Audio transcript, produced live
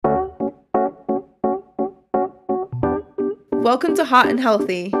Welcome to Hot and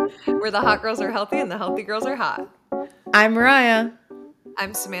Healthy. Where the hot girls are healthy and the healthy girls are hot. I'm Mariah.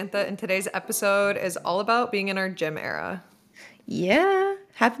 I'm Samantha, and today's episode is all about being in our gym era. Yeah.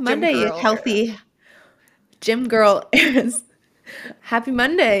 Happy Monday, you girl healthy gym girl eras. Happy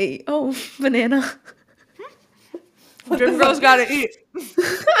Monday. Oh, banana. Gym girls gotta eat.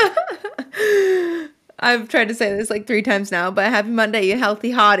 I've tried to say this like 3 times now, but happy Monday, you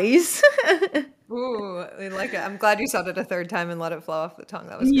healthy hotties. Ooh, I like it. I'm glad you said it a third time and let it flow off the tongue.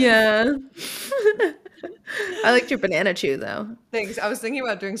 That was good. Yeah. I liked your banana chew, though. Thanks. I was thinking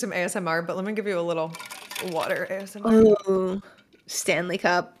about doing some ASMR, but let me give you a little water ASMR. Oh, Stanley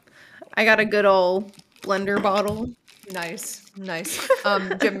Cup. I got a good old blender bottle. Nice.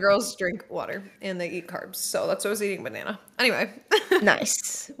 Gym girls drink water and they eat carbs. So that's what I was eating, banana. Anyway.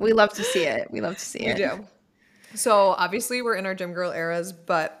 Nice. We love to see it. We do. So obviously we're in our gym girl eras,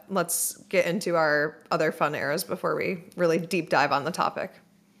 but let's get into our other fun eras before we really deep dive on the topic.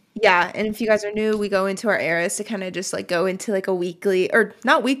 Yeah, and if you guys are new, we go into our eras to kind of just like go into like a weekly, or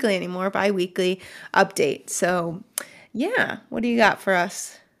not weekly anymore, bi-weekly update. So yeah, what do you got for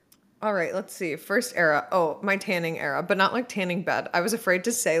us? All right, let's see. First era. Oh, my tanning era, but not like tanning bed. I was afraid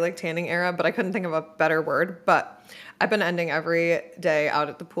to say like tanning era, but I couldn't think of a better word. But I've been ending every day out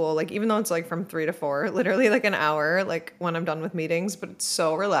at the pool, like even though it's like from 3 to 4, literally like an hour, like when I'm done with meetings, but it's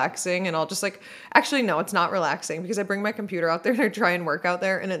so relaxing. And I'll just like, actually, no, it's not relaxing because I bring my computer out there and I try and work out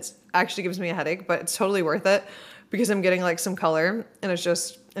there and it's actually gives me a headache, but it's totally worth it because I'm getting like some color and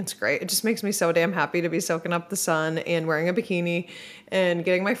it's great. It just makes me so damn happy to be soaking up the sun and wearing a bikini and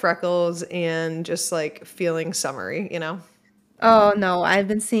getting my freckles and just like feeling summery, you know? Oh no, I've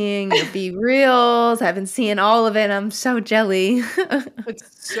been seeing your Be Reels. I've been seeing all of it. I'm so jelly. It's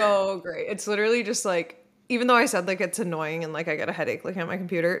so great. It's literally just like, even though I said like it's annoying and like I get a headache looking at my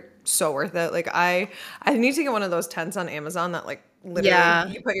computer, so worth it. Like I need to get one of those tents on Amazon that like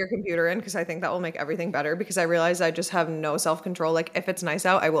literally you put your computer in because I think that will make everything better because I realize I just have no self-control. Like if it's nice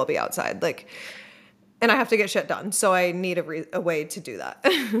out, I will be outside. Like, and I have to get shit done. So I need a way to do that.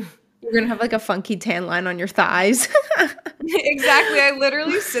 You're going to have like a funky tan line on your thighs. Exactly. I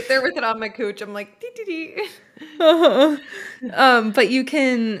literally sit there with it on my cooch. I'm like, dee. But you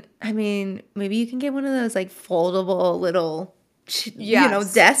can, I mean, maybe you can get one of those like foldable little,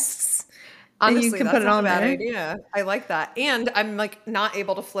 desks. Honestly, you can that's put it not on a bad there. idea. I like that. And I'm like not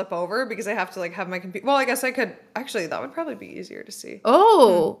able to flip over because I have to like have my computer. Well, I guess I could. Actually, that would probably be easier to see.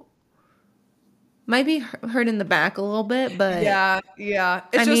 Oh. Might be hurt in the back a little bit, but yeah.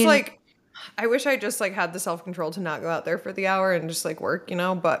 It's just like, I wish I just like had the self-control to not go out there for the hour and just like work,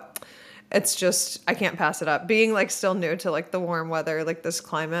 but it's just, I can't pass it up. Being like still new to like the warm weather, like this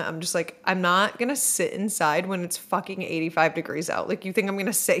climate, I'm just like, I'm not going to sit inside when it's fucking 85 degrees out. Like you think I'm going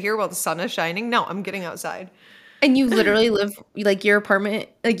to sit here while the sun is shining? No, I'm getting outside. And you literally live like your apartment,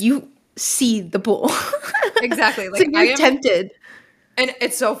 like you see the pool. Exactly. Like you're tempted. And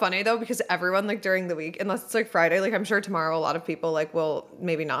it's so funny though, because everyone like during the week, unless it's like Friday, like I'm sure tomorrow a lot of people like will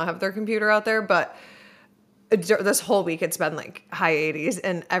maybe not have their computer out there, but this whole week it's been like high 80s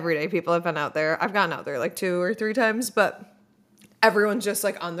and every day people have been out there. I've gotten out there like 2 or 3 times, but everyone's just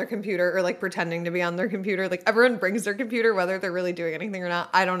like on their computer or like pretending to be on their computer. Like everyone brings their computer, whether they're really doing anything or not.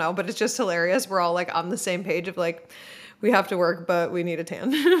 I don't know, but it's just hilarious. We're all like on the same page of like, we have to work, but we need a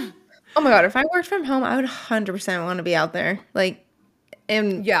tan. Oh my God. If I worked from home, I would 100% want to be out there. Like,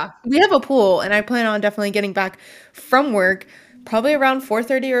 and yeah, we have a pool and I plan on definitely getting back from work probably around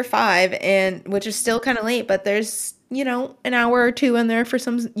 4:30 or 5, and which is still kind of late, but there's, an hour or 2 in there for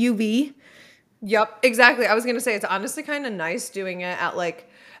some UV. Yep, exactly. I was going to say it's honestly kind of nice doing it at like,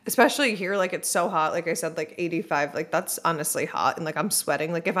 especially here, like it's so hot. Like I said, like 85, like that's honestly hot. And like I'm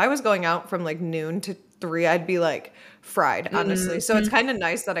sweating. Like if I was going out from like noon to 3, I'd be like fried, honestly. So it's kind of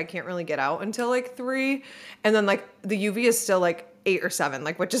nice that I can't really get out until like 3. And then like the UV is still like 8 or 7,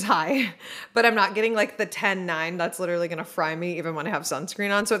 like, which is high, but I'm not getting like the 10-9 that's literally going to fry me even when I have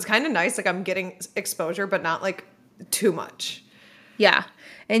sunscreen on. So it's kind of nice. Like I'm getting exposure, but not like too much. Yeah.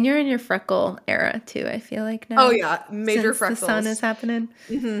 And you're in your freckle era too, I feel like now. Oh yeah. Major freckles. The sun is happening.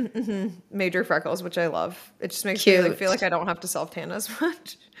 Major freckles, which I love. It just makes Cute. me like feel like I don't have to self-tan as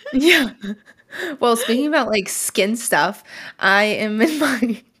much. Yeah. Well, speaking about like skin stuff, I'm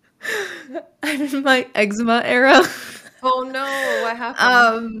in my eczema era. Oh no, what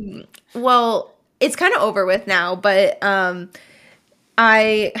happened? Well, it's kind of over with now, but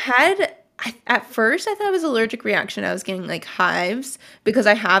at first I thought it was allergic reaction. I was getting like hives because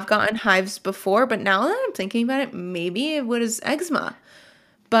I have gotten hives before, but now that I'm thinking about it, maybe it was eczema.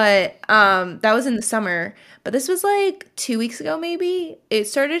 But that was in the summer. But this was like 2 weeks ago, maybe. It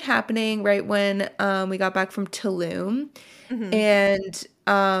started happening right when we got back from Tulum. Hmm. And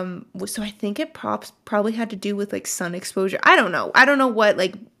so I think it probably had to do with like sun exposure. I don't know. I don't know what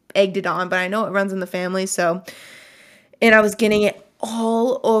like egged it on, but I know it runs in the family. So, and I was getting it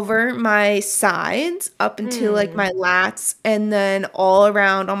all over my sides up into like Mm. my lats and then all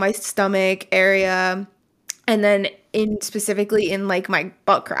around on my stomach area and then in specifically in like my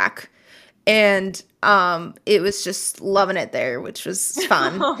butt crack. And it was just loving it there, which was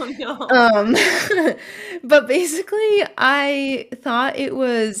fun. Oh no. Um, but basically, I thought it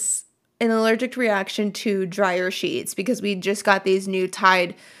was an allergic reaction to dryer sheets because we just got these new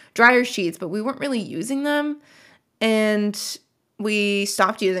Tide dryer sheets, but we weren't really using them. And we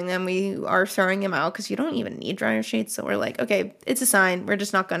stopped using them. We are throwing them out because you don't even need dryer sheets. So we're like, okay, it's a sign. We're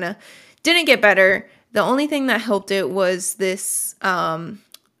just not gonna. Didn't get better. The only thing that helped it was this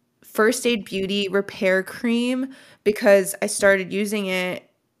First Aid Beauty repair cream because I started using it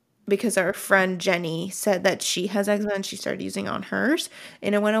because our friend Jenny said that she has eczema and she started using it on hers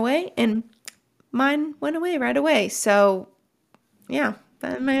and it went away and mine went away right away. So yeah,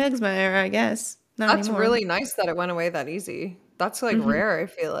 that my eczema era, I guess. Not That's anymore. really nice that it went away that easy. That's like Hmm. rare, I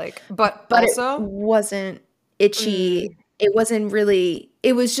feel like. But But it also, wasn't itchy. mm, It wasn't really,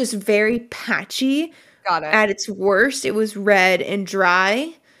 it was just very patchy got it. at its worst. It was red and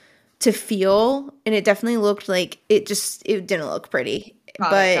dry to feel, and it definitely looked like it didn't look pretty, Got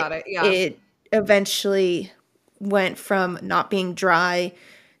it. but Got it. Yeah. it eventually went from not being dry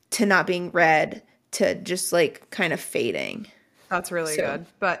to not being red to just like kind of fading. That's really So, good.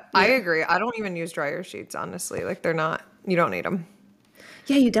 But I yeah. agree. I don't even use dryer sheets, honestly. Like they're not, you don't need them.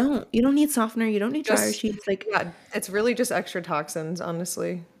 Yeah, you don't. You don't need softener, you don't need dryer Just, sheets like yeah, it's really just extra toxins,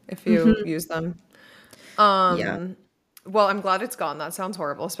 honestly, if you mhm. use them. Yeah. Um, well, I'm glad it's gone. That sounds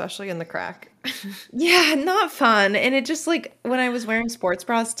horrible, especially in the crack. Yeah, not fun. And it just like when I was wearing sports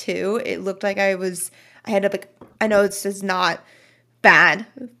bras too, it looked like I had to like I know it's just not bad,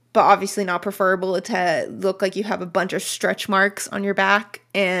 but obviously not preferable to look like you have a bunch of stretch marks on your back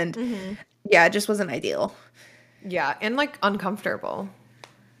and Hmm. yeah, it just wasn't ideal. Yeah, and like uncomfortable.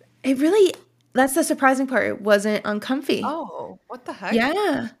 It really that's the surprising part. It wasn't uncomfy. Oh, what the heck?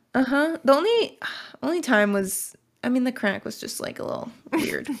 Yeah. Uh-huh. The only time was I mean the crack was just like a little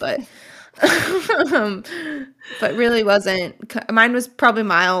weird, but um, but really wasn't. Mine was probably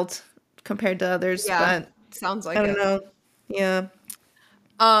mild compared to others, Yeah, but sounds I like don't it. know. Yeah.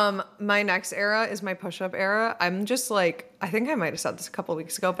 My next era is my push-up era. I'm just like, I think I might have said this a couple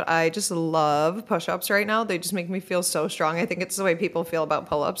weeks ago, but I just love push-ups right now. They just make me feel so strong. I think it's the way people feel about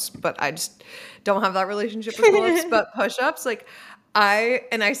pull-ups, but I just don't have that relationship with pull-ups. But push-ups, like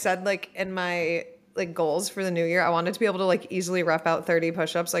I said like in my like goals for the new year, I wanted to be able to like easily rep out 30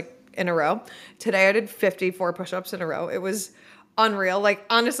 push-ups like in a row. Today I did 54 push-ups in a row. It was unreal. Like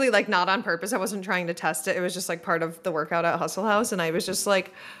honestly, like not on purpose. I wasn't trying to test it. It was just like part of the workout at Hustle House. And I was just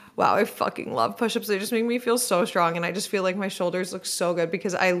like, wow, I fucking love push-ups. They just make me feel so strong. And I just feel like my shoulders look so good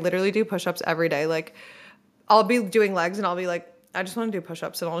because I literally do push-ups every day. Like I'll be doing legs and I'll be like, I just want to do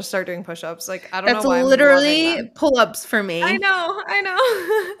push-ups and I'll just start doing push-ups. Like I don't know That's why I'm loving literally them. pull-ups for I me. know, I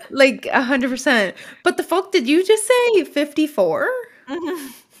know. Like 100%. But the fuck did you just say 54?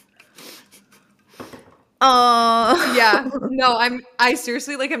 Yeah. Oh. No, I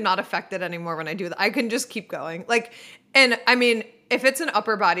seriously like am not affected anymore when I do that. I can just keep going. Like and I mean, if it's an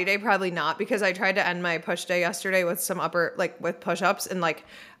upper body day, probably not because I tried to end my push day yesterday with some upper like with push-ups and like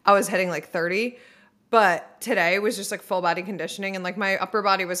I was hitting like 30. But today was just like full body conditioning and like my upper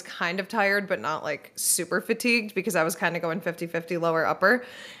body was kind of tired but not like super fatigued because I was kind of going 50-50 lower upper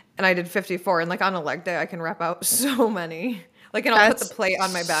and I did 54 and like on a leg day I can rep out so many. Like, and I'll put the That's plate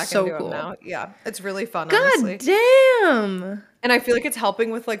on my back and so do them cool. now. Yeah, it's really fun, God honestly. damn. And I feel like it's helping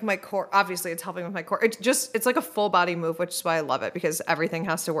with like my core. Obviously, it's helping with my core. It's like a full body move, which is why I love it because everything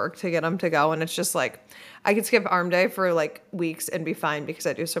has to work to get them to go. And it's just like, I could skip arm day for like weeks and be fine because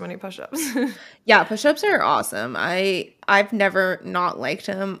I do so many push ups. Yeah, push-ups are awesome. I've never not liked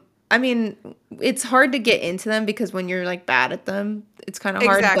them. I mean, it's hard to get into them because when you're like bad at them, it's kind of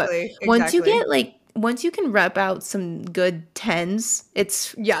hard, but Exactly, exactly. once you can rep out some good tens,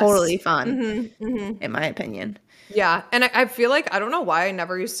 it's Yes. totally fun Hmm. in my opinion. Yeah. And I feel like, I don't know why I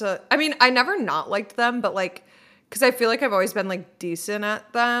never used to, I mean, I never not liked them, but like, because I feel like I've always been like decent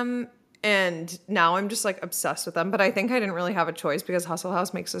at them. And now I'm just like obsessed with them. But I think I didn't really have a choice because Hustle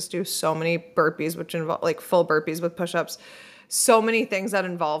House makes us do so many burpees, which involve like full burpees with push ups. so many things that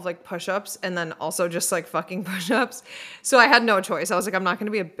involve like push-ups and then also just like fucking push-ups. So I had no choice. I was like, I'm not going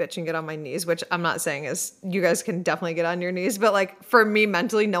to be a bitch and get on my knees, which I'm not saying is you guys can definitely get on your knees. But like for me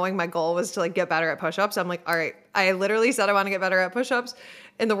mentally knowing my goal was to like get better at push-ups, I'm like, all right, I literally said I want to get better at push-ups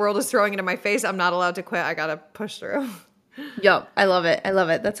and the world is throwing it in my face. I'm not allowed to quit. I got to push through. Yup. I love it. I love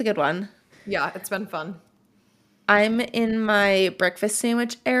it. That's a good one. Yeah, it's been fun. I'm in my breakfast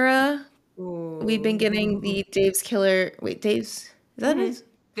sandwich era. Ooh. We've been getting the Dave's Killer. Wait, Dave's? Is that it?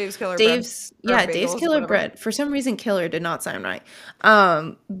 Dave's Killer Dave's, bread. yeah, Or Dave's bagels, Killer whatever. bread. For some reason, Killer did not sound right.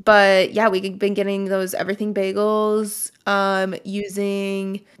 But yeah, we've been getting those everything bagels,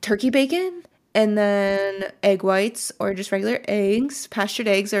 using turkey bacon and then egg whites or just regular eggs. Pastured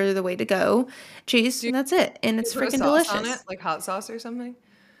eggs are the way to go. Cheese, and that's it. And it's Put a freaking sauce delicious. on it, like hot sauce or something.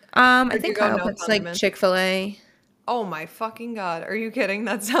 I do you think go Kyle no puts like condiments? Chick-fil-A. Oh my fucking God. Are you kidding?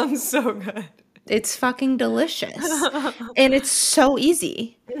 That sounds so good. It's fucking delicious. And it's so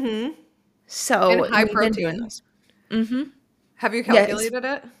easy. So And high we've been doing protein. this. Have you Yes. calculated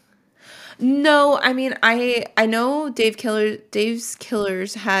it? No, I mean I know Dave's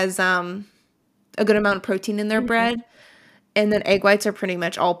Killers has a good amount of protein in their bread, and then egg whites are pretty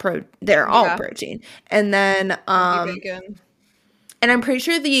much they're all Yeah. protein. And then Turkey bacon. and I'm pretty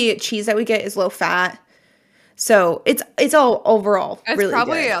sure the cheese that we get is low fat. So it's all overall It's really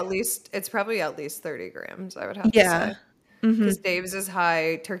probably good. it's probably at least 30 grams, I would have to Yeah. say. Because Dave's is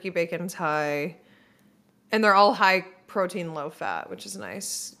high, turkey bacon's high, and they're all high protein, low fat, which is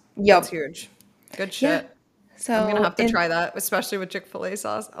nice. Yep. That's huge. Good Yeah. shit. So I'm gonna have to and try that, especially with Chick-fil-A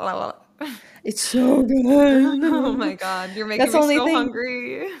sauce. it's so good. Oh my God, you're making That's the me only so thing.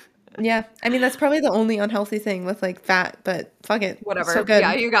 hungry. Yeah. I mean that's probably the only unhealthy thing with like fat, but fuck it. It's Whatever. so good.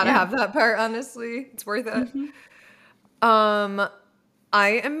 Yeah, you gotta Yeah. have that part, honestly. It's worth it.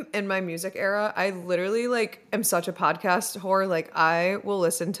 I am in my music era. I literally like am such a podcast whore. Like I will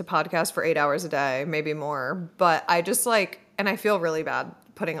listen to podcasts for 8 hours a day, maybe more. But I just like, and I feel really bad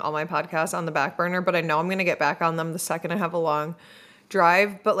putting all my podcasts on the back burner, but I know I'm gonna get back on them the second I have a long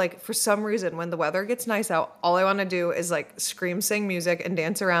drive. But like for some reason, when the weather gets nice out, all I want to do is like scream, sing music, and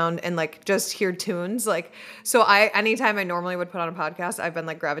dance around and like just hear tunes. Like so, anytime I normally would put on a podcast, I've been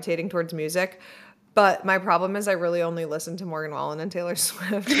like gravitating towards music. But my problem is I really only listen to Morgan Wallen and Taylor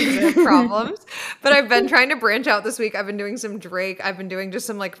Swift because I have problems. But I've been trying to branch out this week. I've been doing some Drake. I've been doing just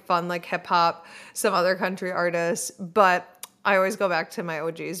some like fun like hip hop, some other country artists. But I always go back to my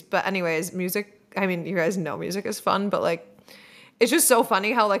OGs. But anyways, music, I mean, you guys know music is fun, but like it's just so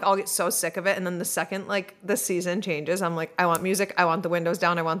funny how like I'll get so sick of it. And then the second like the season changes, I'm like, I want music. I want the windows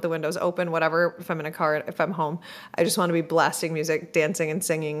down. I want the windows open, whatever. If I'm in a car, if I'm home, I just want to be blasting music, dancing and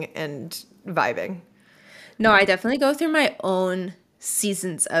singing and vibing. No, I definitely go through my own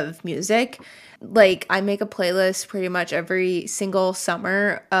seasons of music. Like I make a playlist pretty much every single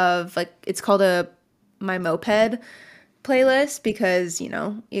summer of like it's called my moped playlist because, you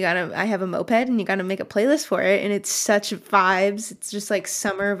know, I have a moped and you gotta make a playlist for it and it's such vibes. It's just like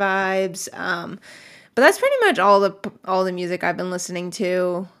summer vibes. But that's pretty much all the music I've been listening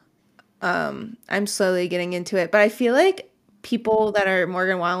to. I'm slowly getting into it, but I feel like people that are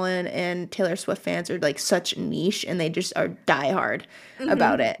Morgan Wallen and Taylor Swift fans are like such niche and they just are diehard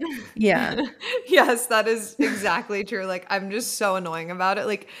about it. Yeah. Yes, that is exactly true. Like, I'm just so annoying about it.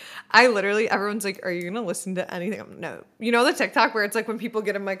 Like, I literally, everyone's like, are you going to listen to anything? No. You know the TikTok where it's like when people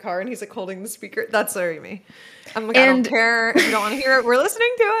get in my car and he's like holding the speaker? That's literally me. I'm like, I don't care. If you don't want to hear it, we're listening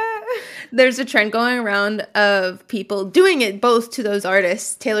to it. There's a trend going around of people doing it both to those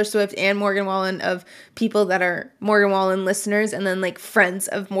artists, Taylor Swift and Morgan Wallen, of people that are Morgan Wallen listeners and then like friends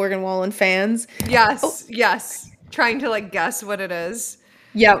of Morgan Wallen fans. Yes, yes. Trying to like guess what it is.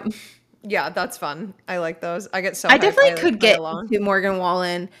 Yep. Yeah, that's fun. I like those. I get so I hyped. definitely like, could play get along. into Morgan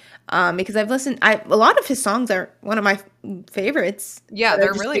Wallen because I've listened. A lot of his songs are one of my favorites. Yeah, that I they're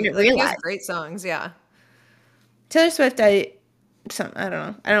just really didn't good. He has realize. great songs. Yeah. Taylor Swift, I don't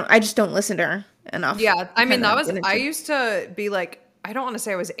know. I just don't listen to her enough. Yeah. I mean, Kinda that was, get into I it. used to be like, I don't want to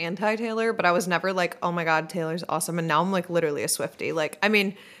say I was anti-Taylor, but I was never like, oh my God, Taylor's awesome. And now I'm like literally a Swiftie. Like, I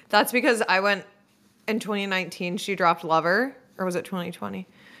mean, that's because I went in 2019, she dropped Lover, or was it 2020?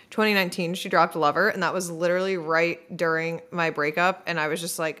 2019, she dropped Lover, and that was literally right during my breakup. And I was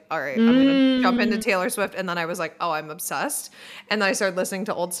just like, all right, I'm gonna jump into Taylor Swift. And then I was like, oh, I'm obsessed. And then I started listening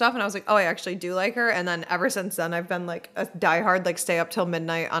to old stuff, and I was like, oh, I actually do like her. And then ever since then, I've been like a diehard, like stay up till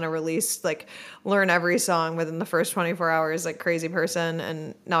midnight on a release, like learn every song within the first 24 hours, like crazy person.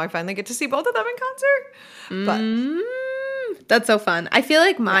 And now I finally get to see both of them in concert. But That's so fun. I feel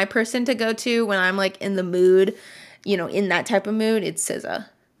like my person to go to when I'm like in the mood, you know, in that type of mood, it's SZA.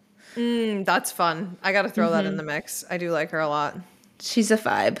 That's fun. I got to throw that in the mix. I do like her a lot. She's a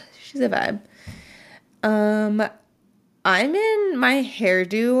vibe. She's a vibe. Um, I'm in my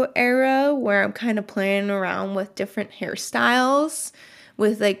hairdo era where I'm kind of playing around with different hairstyles,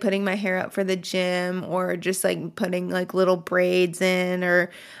 with like putting my hair up for the gym or just like putting like little braids in,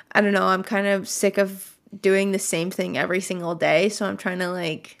 or I don't know, I'm kind of sick of doing the same thing every single day, so I'm trying to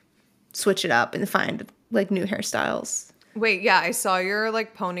like switch it up and find like new hairstyles. Wait, yeah, I saw your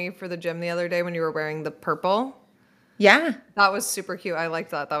like pony for the gym the other day when you were wearing the purple. Yeah. That was super cute. I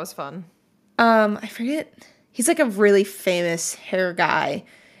liked that. That was fun. I forget. He's like a really famous hair guy,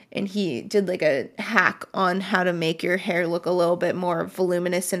 and he did like a hack on how to make your hair look a little bit more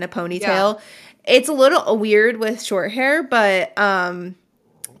voluminous in a ponytail. Yeah. It's a little weird with short hair, but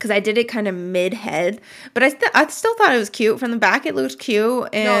because I did it kind of mid head, but I still thought it was cute from the back. It looked cute,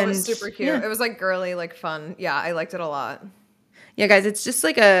 and No, it was super cute. Yeah. It was like girly, like fun. Yeah, I liked it a lot. Yeah, guys, it's just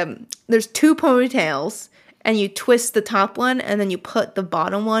like there's two ponytails, and you twist the top one, and then you put the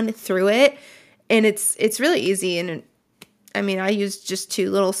bottom one through it, and it's really easy. And I mean, I used just two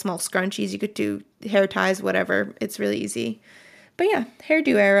little small scrunchies. You could do hair ties, whatever. It's really easy. But yeah,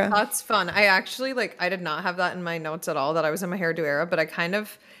 hairdo era. That's fun. I actually I did not have that in my notes at all that I was in my hairdo era, but I kind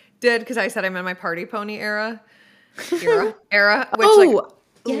of did because I said I'm in my party pony era, which yeah.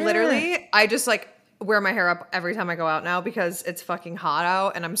 literally I just like wear my hair up every time I go out now because it's fucking hot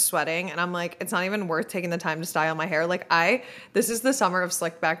out and I'm sweating and I'm like, it's not even worth taking the time to style my hair. This is the summer of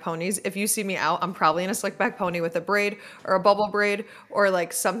slick back ponies. If you see me out, I'm probably in a slick back pony with a braid or a bubble braid or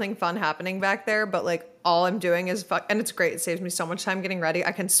like something fun happening back there. But like all I'm doing is and it's great. It saves me so much time getting ready.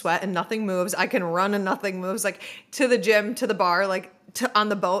 I can sweat and nothing moves. I can run and nothing moves. Like to the gym, to the bar, on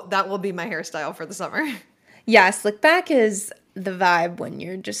the boat. That will be my hairstyle for the summer. Yeah, slick back is the vibe when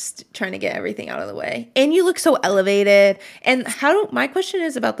you're just trying to get everything out of the way. And you look so elevated. And my question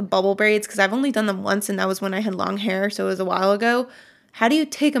is about the bubble braids, because I've only done them once, and that was when I had long hair, so it was a while ago. How do you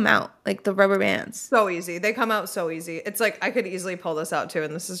take them out, like the rubber bands? So easy. They come out so easy. It's like I could easily pull this out too,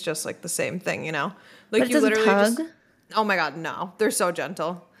 and this is just like the same thing, you know? Like But it doesn't tug? oh my God, no. They're so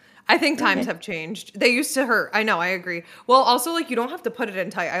gentle. I think times have changed. They used to hurt. I know, I agree. Well, also like you don't have to put it in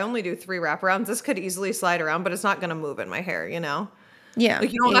tight. I only do 3 wraparounds. This could easily slide around, but it's not gonna move in my hair, you know? Yeah.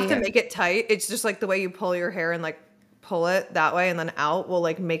 Like you don't have to make it tight. It's just like the way you pull your hair and like pull it that way and then out will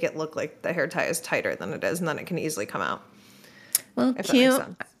like make it look like the hair tie is tighter than it is, and then it can easily come out. Well, If that cute. makes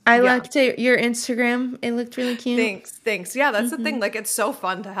sense. I Yeah. liked your Instagram. It looked really cute. Thanks. Yeah, that's the thing. Like, it's so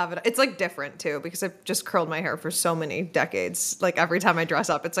fun to have it. It's like different too because I've just curled my hair for so many decades. Like every time I dress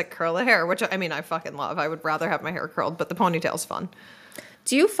up, it's like curl a hair, which I mean, I fucking love. I would rather have my hair curled, but the ponytail's fun.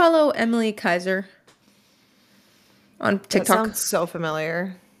 Do you follow Emily Kaiser on That TikTok? sounds so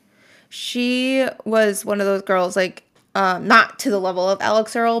familiar. She was one of those girls, like, not to the level of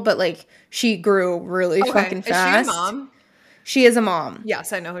Alex Earl, but like she grew really fucking fast. Is she a mom? She is a mom.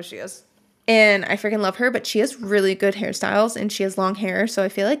 Yes, I know who she is. And I freaking love her, but she has really good hairstyles and she has long hair, so I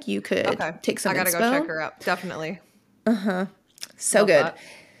feel like you could take some I gotta inspo. go check her out. Definitely. So Love good.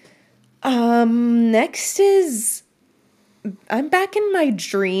 that. Next is I'm back in my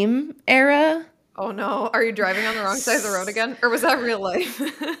dream era. Oh no, are you driving on the wrong side of the road again? Or was that real life?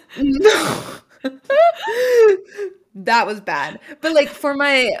 That was bad. But like for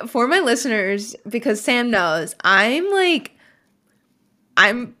my listeners, because Sam knows, I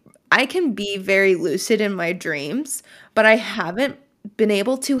can be very lucid in my dreams, but I haven't been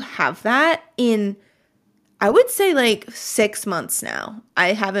able to have that in, I would say, like 6 months now.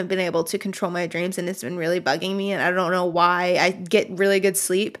 I haven't been able to control my dreams, and it's been really bugging me, and I don't know why. I get really good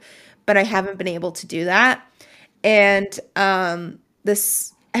sleep, but I haven't been able to do that. And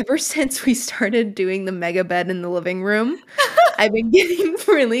this ever since we started doing the mega bed in the living room, I've been getting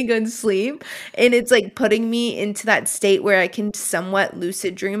really good sleep, and it's like putting me into that state where I can somewhat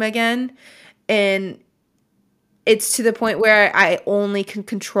lucid dream again. And it's to the point where I only can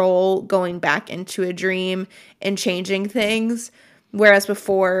control going back into a dream and changing things. Whereas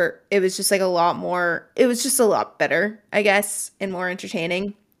before it was just like it was just a lot better, I guess, and more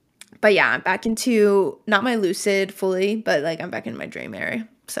entertaining. But yeah, I'm back into not my lucid fully, but like I'm back in my dream area.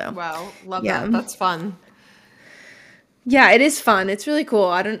 So Wow, love Yeah. that. That's fun. yeah, it is fun. It's really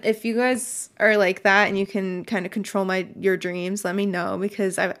cool. If you guys are like that and you can kind of control your dreams, let me know,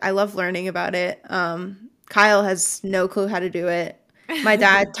 because I love learning about it. Kyle has no clue how to do it. My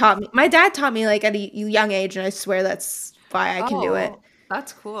dad taught me like at a young age, and I swear that's why I can do it.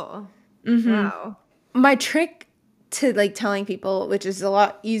 That's cool. Wow. My trick to like telling people, which is a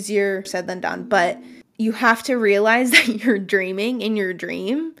lot easier said than done, but you have to realize that you're dreaming in your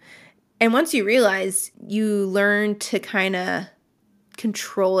dream. And once you realize, you learn to kind of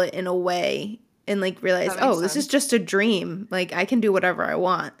control it in a way and like realize, That makes oh, this is sense. just a dream. Like I can do whatever I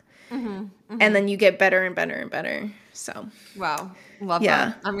want. And then you get better and better and better. So, Wow. Love yeah.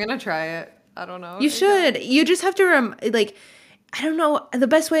 that. I'm gonna try it. I don't know, You I guess. should. You just have to like I don't know. The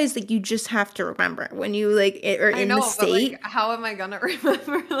best way is like you just have to remember when you like are I in the know, but like, state. how am I gonna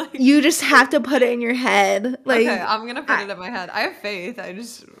remember? Like, You just have to put it in your head. okay, Like I'm gonna put it in my head. I have faith. I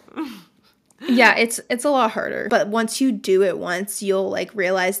just, yeah, it's a lot harder. But once you do it once, you'll like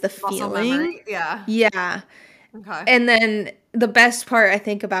realize the muscle feeling. memory. Yeah. Yeah. Okay. And then the best part I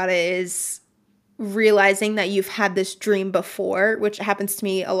think about it is realizing that you've had this dream before, which happens to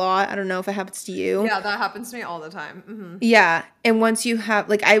me a lot. I don't know if it happens to you. Yeah, that happens to me all the time. Yeah. And once you have,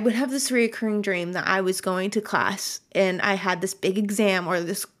 like, I would have this recurring dream that I was going to class and I had this big exam or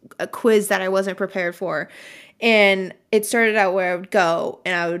this a quiz that I wasn't prepared for. And it started out where I would go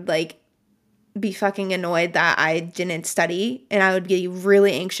and I would, like, be fucking annoyed that I didn't study and I would get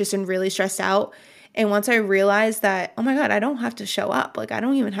really anxious and really stressed out. And once I realized that, oh my God, I don't have to show up. Like, I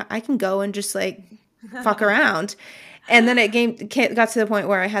don't even I can go and just, like, fuck around. And then got to the point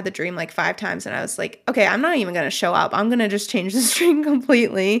where I had the dream like 5 times and I was like, okay, I'm not even going to show up. I'm going to just change this dream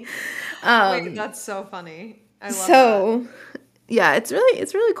completely. Wait, that's so funny. I love that. So yeah, it's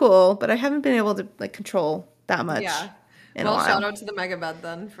really cool, but I haven't been able to like control that much Yeah. in a Well, shout while. out to the Mega Bed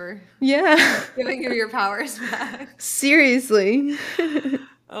then for Yeah. giving you your powers back. Seriously.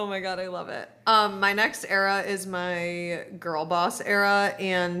 Oh my God, I love it. My next era is my girl boss era,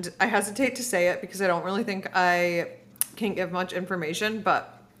 and I hesitate to say it because I don't really think I can give much information,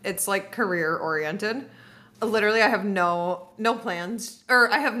 but it's like career oriented. Literally, I have no plans,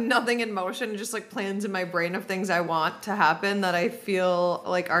 or I have nothing in motion, just like plans in my brain of things I want to happen that I feel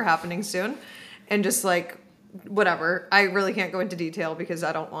like are happening soon, and just like whatever. I really can't go into detail because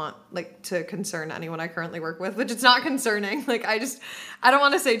I don't want like to concern anyone I currently work with, which it's not concerning. Like I don't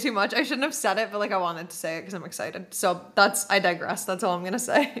want to say too much. I shouldn't have said it, but like I wanted to say it because I'm excited. So I digress. That's all I'm gonna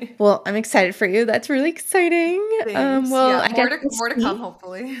say. Well, I'm excited for you. That's really exciting. Thanks. Well, Yeah, I guess more to come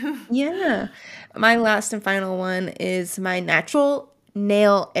hopefully. yeah. My last and final one is my natural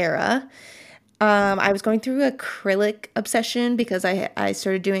nail era. I was going through acrylic obsession because I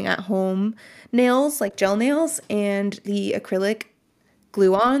started doing at home nails, like gel nails, and the acrylic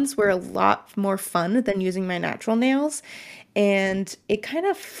glue-ons were a lot more fun than using my natural nails. And it kind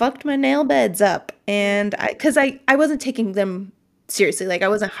of fucked my nail beds up. And because I wasn't taking them seriously, like I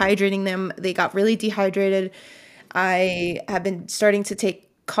wasn't hydrating them. They got really dehydrated. I have been starting to take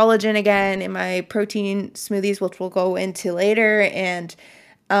collagen again in my protein smoothies, which we'll go into later. And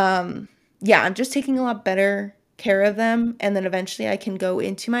yeah, I'm just taking a lot better care of them. And then eventually I can go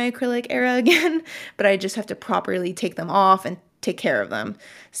into my acrylic era again, but I just have to properly take them off and take care of them.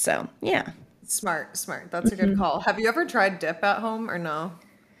 So, yeah. Smart. That's a good call. Have you ever tried dip at home or no?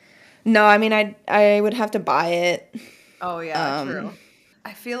 No, I mean, I would have to buy it. Oh yeah, true.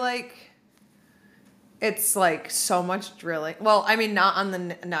 I feel like it's like so much drilling. Well, I mean, not on the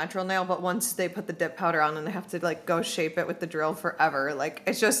natural nail, but once they put the dip powder on and they have to like go shape it with the drill forever, like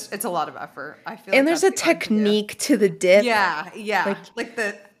it's a lot of effort. I feel And like there's a that'd be hard to do. technique to the dip. Yeah. Like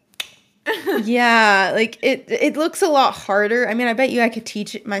the Yeah, like it looks a lot harder. I mean, I bet you I could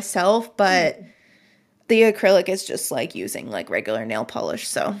teach it myself, but the acrylic is just like using like regular nail polish,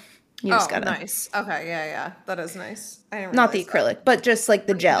 so you just oh, gotta nice. Okay, yeah. That is nice. I didn't not the realize that. acrylic, but just like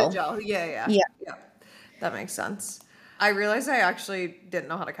the The gel. gel. Yeah. Yeah. Yeah. That makes sense. I realized I actually didn't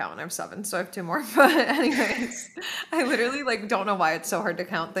know how to count when I was 7, so I have 2 more. But anyways, I literally like don't know why it's so hard to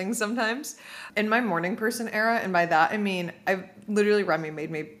count things sometimes. In my morning person era, and by that I mean Remy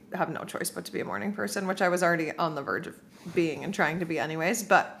made me have no choice but to be a morning person, which I was already on the verge of being and trying to be anyways,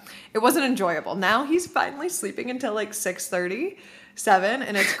 but it wasn't enjoyable. Now he's finally sleeping until like 6:30, 7,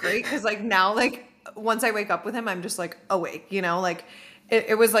 and it's great because like now like once I wake up with him, I'm just like awake, like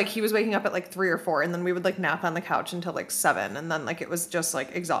it was like he was waking up at like 3 or 4 and then we would like nap on the couch until like 7 and then like it was just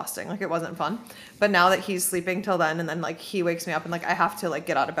like exhausting. Like it wasn't fun. But now that he's sleeping till then and then like he wakes me up and like I have to like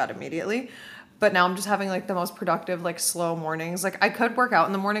get out of bed immediately. But now I'm just having like the most productive like slow mornings. Like I could work out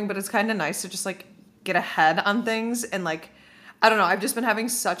in the morning, but it's kind of nice to just like get ahead on things and like I don't know. I've just been having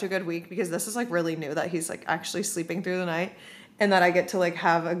such a good week because this is like really new that he's like actually sleeping through the night. And that I get to like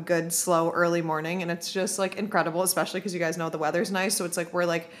have a good slow early morning and it's just like incredible, especially because you guys know the weather's nice. So it's like we're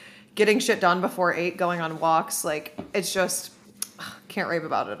like getting shit done before 8, going on walks. Like it's just can't rave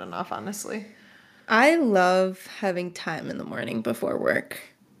about it enough, honestly. I love having time in the morning before work.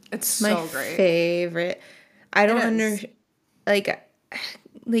 It's My so great. favorite. I don't is. like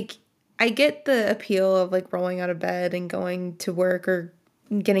I get the appeal of like rolling out of bed and going to work or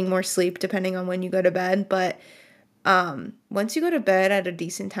getting more sleep depending on when you go to bed, but Once you go to bed at a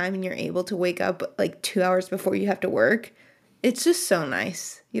decent time and you're able to wake up like 2 hours before you have to work, it's just so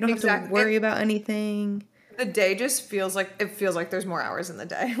nice. You don't have to Exactly. worry about anything. The day just feels like it feels like there's more hours in the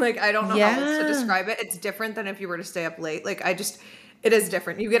day. Like I don't know how else to Yeah. describe it. It's different than if you were to stay up late. Like it is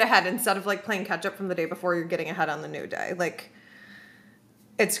different. You get ahead instead of like playing catch up from the day before, you're getting ahead on the new day. Like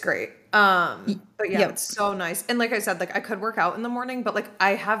it's great. But yeah, Yep. it's so nice. And like I said, like I could work out in the morning, but like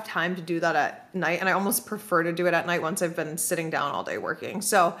I have time to do that at night, and I almost prefer to do it at night once I've been sitting down all day working.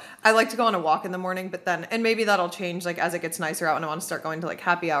 So I like to go on a walk in the morning, but then and maybe that'll change like as it gets nicer out and I want to start going to like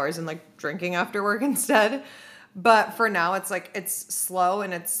happy hours and like drinking after work instead. But for now it's like it's slow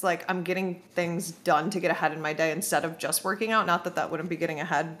and it's like I'm getting things done to get ahead in my day instead of just working out. Not that that wouldn't be getting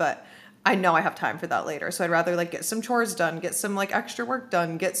ahead, but I know I have time for that later. So I'd rather like get some chores done, get some like extra work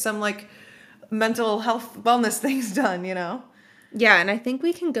done, get some like mental health wellness things done, you know? Yeah, and I think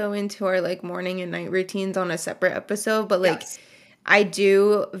we can go into our like morning and night routines on a separate episode, but like Yes. I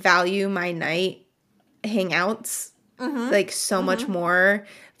do value my night hangouts like so much more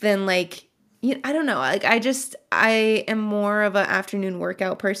than like I don't know. Like I am more of an afternoon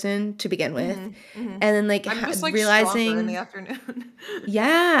workout person to begin with. And then like I'm just like stronger in the realizing afternoon.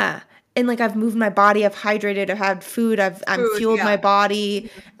 yeah. And like I've moved my body, I've hydrated, I've had food, I'm Food, fueled my yeah. body.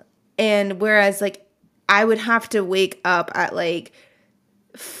 And whereas like I would have to wake up at like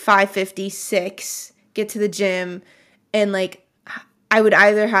 5:56, get to the gym, and like I would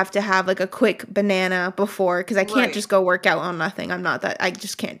either have to have like a quick banana before because I can't Right. just go work out on nothing. I'm not that I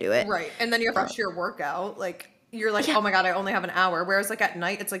just can't do it. Right. And then you rush your workout. Like you're like, Yeah. oh my God, I only have an hour. Whereas like at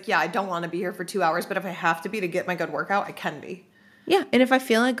night, it's like, yeah, I don't want to be here for 2 hours, but if I have to be to get my good workout, I can be. Yeah, and if I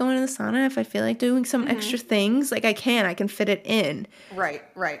feel like going to the sauna, if I feel like doing some extra things, like I can fit it in. Right,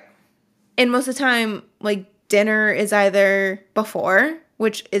 right. And most of the time, like dinner is either before,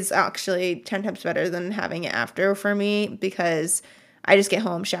 which is actually 10 times better than having it after for me because I just get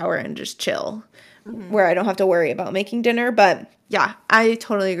home, shower, and just chill where I don't have to worry about making dinner. But yeah, I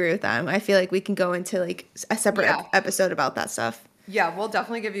totally agree with that. I feel like we can go into like a separate Yeah. episode about that stuff. Yeah, we'll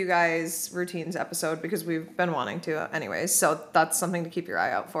definitely give you guys routines episode because we've been wanting to anyways. So that's something to keep your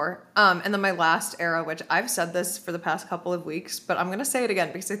eye out for. And then my last era, which I've said this for the past couple of weeks, but I'm going to say it again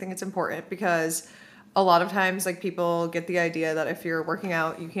because I think it's important because a lot of times like people get the idea that if you're working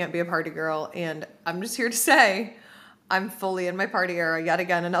out, you can't be a party girl. And I'm just here to say I'm fully in my party era yet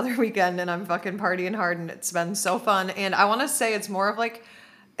again, another weekend, and I'm fucking partying hard and it's been so fun. And I want to say it's more of like,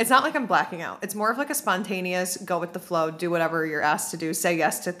 it's not like I'm blacking out. It's more of like a spontaneous, go with the flow, do whatever you're asked to do, say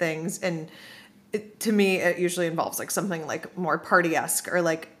yes to things. And to me, it usually involves like something like more party-esque or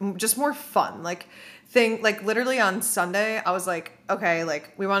like just more fun. Like literally on Sunday, I was like, okay,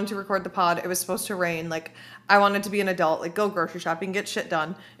 like we wanted to record the pod. It was supposed to rain. Like I wanted to be an adult, like go grocery shopping, get shit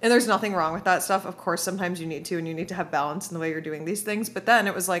done. And there's nothing wrong with that stuff. Of course, sometimes you need to, and you need to have balance in the way you're doing these things. But then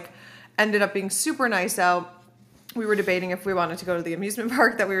it was like, ended up being super nice out. We were debating if we wanted to go to the amusement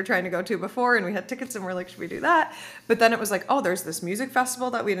park that we were trying to go to before, and we had tickets and we're like, should we do that? But then it was like, oh, there's this music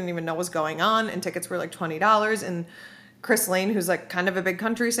festival that we didn't even know was going on, and tickets were like $20. And Chris Lane, who's like kind of a big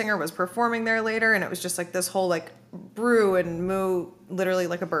country singer, was performing there later, and it was just like this whole like brew and moo, literally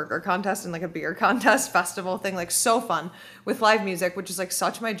like a burger contest and like a beer contest festival thing, like so fun with live music, which is like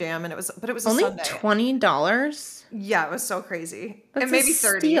such my jam. And it was a Only Sunday. $20? Yeah, it was so crazy. That's And maybe a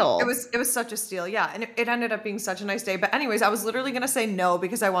 30. steal. It was such a steal. Yeah. And it ended up being such a nice day. But anyways, I was literally gonna say no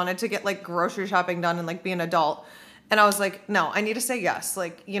because I wanted to get like grocery shopping done and like be an adult. And I was like, no, I need to say yes.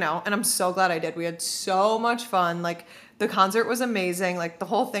 Like, you know, and I'm so glad I did. We had so much fun. Like the concert was amazing. Like the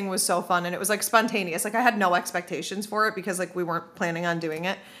whole thing was so fun and it was like spontaneous. Like I had no expectations for it because like we weren't planning on doing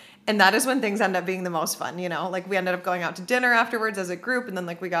it. And that is when things end up being the most fun, you know? Like we ended up going out to dinner afterwards as a group and then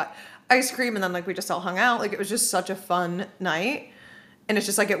like we got ice cream and then like we just all hung out. Like it was just such a fun night. And it's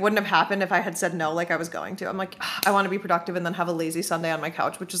just like it wouldn't have happened if I had said no like I was going to. I'm like, I want to be productive and then have a lazy Sunday on my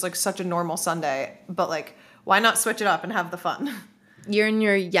couch, which is like such a normal Sunday. But like, why not switch it up and have the fun? You're in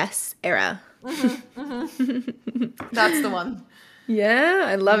your yes era. That's the one. Yeah,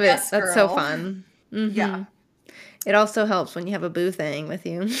 I love Yes, it. That's so girl. fun. Yeah. It also helps when you have a boo thing with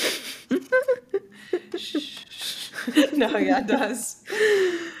you. No, yeah, it does.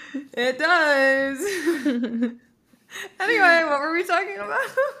 It does. Anyway, what were we talking about?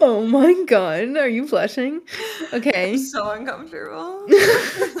 Oh my god, are you blushing? Okay. So uncomfortable.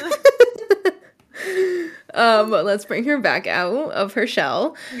 Let's bring her back out of her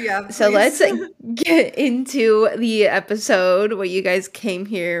shell. Yeah. So please. let's get into the episode what you guys came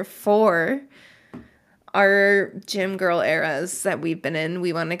here for. Our gym girl eras that we've been in.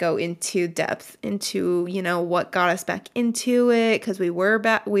 We want to go into depth into, what got us back into it because we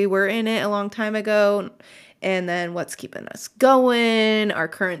were in it a long time ago and then what's keeping us going, our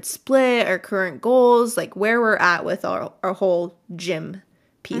current split, our current goals, like where we're at with our whole gym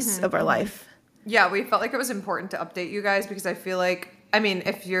piece of our life. Yeah, we felt like it was important to update you guys because I feel like, I mean,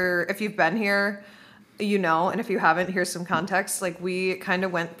 if you've been here, you know, and if you haven't, here's some context. Like we kind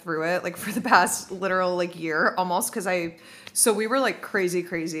of went through it like for the past literal like year almost so we were like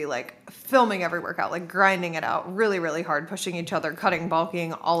crazy, like filming every workout, like grinding it out really, really hard, pushing each other, cutting,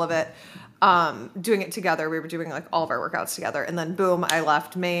 bulking, all of it, doing it together. We were doing like all of our workouts together. And then boom, I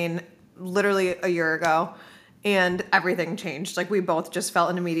left Maine literally a year ago. And everything changed. Like we both just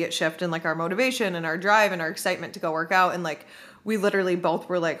felt an immediate shift in like our motivation and our drive and our excitement to go work out. And like we literally both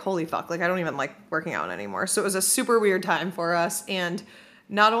were like, holy fuck, like I don't even like working out anymore. So it was a super weird time for us. And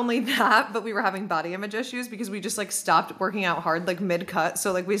not only that, but we were having body image issues because we just like stopped working out hard like mid-cut.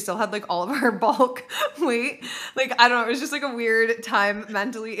 So like we still had like all of our bulk weight. Like I don't know, it was just like a weird time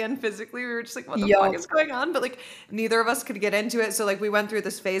mentally and physically. We were just like, what the fuck is going on? But like neither of us could get into it. So like we went through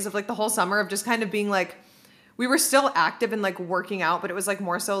this phase of like the whole summer of just kind of being like, we were still active and like working out, but it was like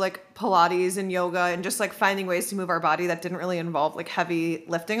more so like Pilates and yoga and just like finding ways to move our body that didn't really involve like heavy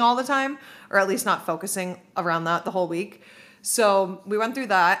lifting all the time, or at least not focusing around that the whole week. So we went through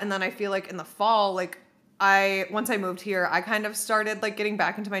that. And then I feel like in the fall, like once I moved here, I kind of started like getting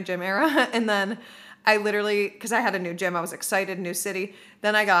back into my gym era. And then I literally, because I had a new gym, I was excited, new city.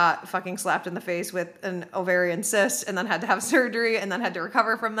 Then I got fucking slapped in the face with an ovarian cyst and then had to have surgery and then had to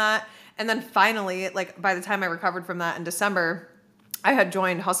recover from that. And then finally, like by the time I recovered from that in December, I had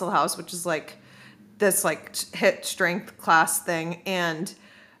joined Hustle House, which is like this like HIIT strength class thing. And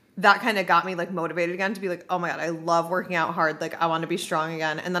that kind of got me like motivated again to be like, oh my God, I love working out hard. Like I want to be strong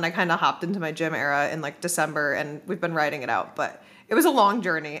again. And then I kind of hopped into my gym era in like December and we've been riding it out, but it was a long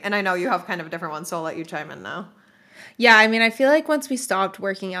journey. And I know you have kind of a different one, so I'll let you chime in now. Yeah, I mean, I feel like once we stopped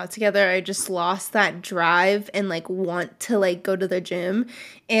working out together, I just lost that drive and like want to like go to the gym.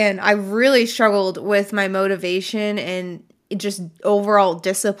 And I really struggled with my motivation and just overall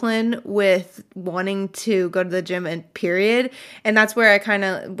discipline with wanting to go to the gym and period. And that's where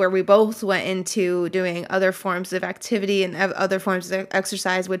where we both went into doing other forms of activity and other forms of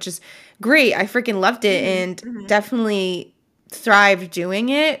exercise, which is great. I freaking loved it and definitely thrived doing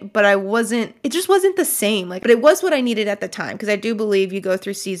it, but it just wasn't the same. Like, but it was what I needed at the time, because I do believe you go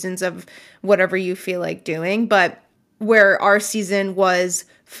through seasons of whatever you feel like doing, but where our season was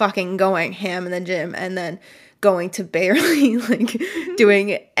fucking going ham in the gym and then going to barely like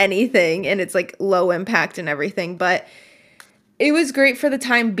doing anything, and it's like low impact and everything, but it was great for the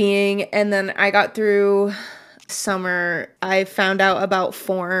time being. And then I got through summer, I found out about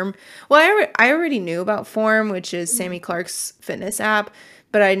Form. Well, I already knew about Form, which is Sammy Clark's fitness app,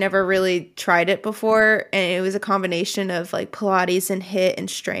 but I never really tried it before. And it was a combination of like Pilates and HIIT and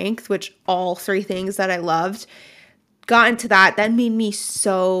strength, which all three things that I loved. Got into that made me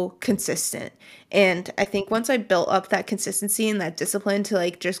so consistent. And I think once I built up that consistency and that discipline to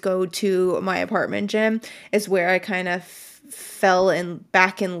like just go to my apartment gym is where I kind of fell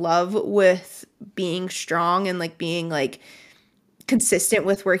back in love with being strong and like being like consistent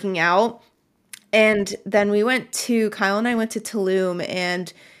with working out. And then Kyle and I went to Tulum,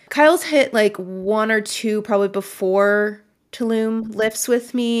 and Kyle's hit like one or two probably before Tulum lifts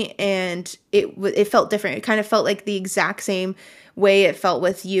with me, and it felt different. It kind of felt like the exact same way it felt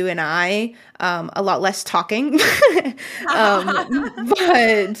with you and I, a lot less talking,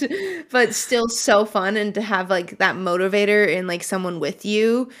 but still so fun, and to have like that motivator and like someone with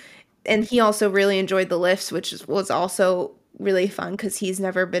you. And he also really enjoyed the lifts, which was also really fun because he's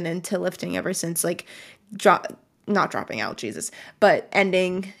never been into lifting ever since like not dropping out, Jesus, but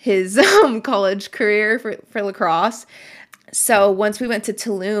ending his college career for lacrosse. So once we went to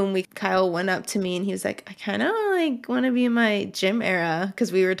Tulum, Kyle went up to me and he was like, I kind of like want to be in my gym era,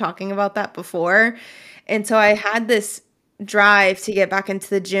 because we were talking about that before. And so I had this drive to get back into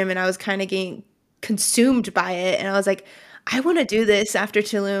the gym, and I was kind of getting consumed by it. And I was like, I want to do this after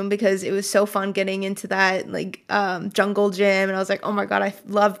Tulum, because it was so fun getting into that like jungle gym. And I was like, oh my God, I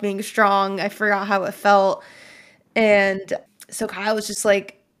loved being strong. I forgot how it felt. And so Kyle was just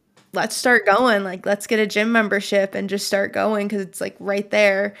like, let's start going. Like, let's get a gym membership and just start going, because it's like right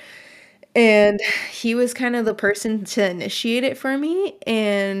there. And he was kind of the person to initiate it for me.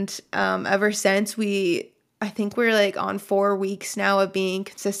 And ever since I think we're like on 4 weeks now of being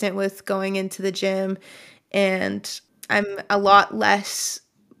consistent with going into the gym, and I'm a lot less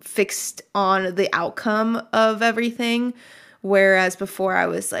fixed on the outcome of everything. Whereas before I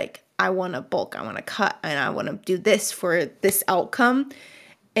was like, I want to bulk, I want to cut, and I want to do this for this outcome,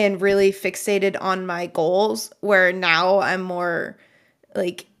 and really fixated on my goals, where now I'm more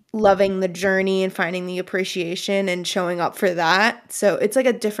like loving the journey and finding the appreciation and showing up for that. So it's like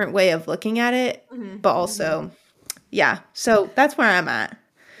a different way of looking at it, but also, yeah. So that's where I'm at.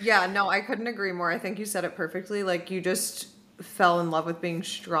 Yeah, no, I couldn't agree more. I think you said it perfectly. Like you just fell in love with being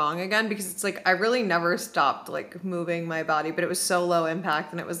strong again because it's like I really never stopped like moving my body, but it was so low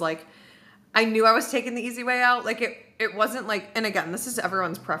impact and it was like I knew I was taking the easy way out. Like it wasn't like, and again, this is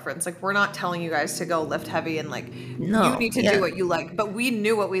everyone's preference. Like we're not telling you guys to go lift heavy and like you No, need to yeah. do what you like, but we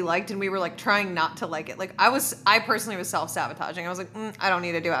knew what we liked and we were like trying not to like it. Like I personally was self-sabotaging. I was like, I don't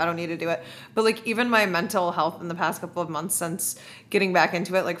need to do it. I don't need to do it. But like even my mental health in the past couple of months since getting back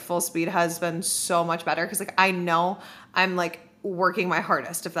into it, like full speed has been so much better. Cause like I know I'm like working my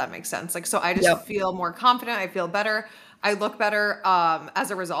hardest, if that makes sense. Like, so I just Yep. feel more confident. I feel better. I look better.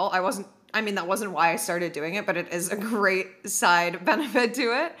 As a result, that wasn't why I started doing it, but it is a great side benefit to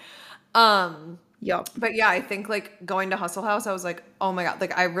it. Yep. But yeah, I think like going to Hustle House, I was like, oh my God,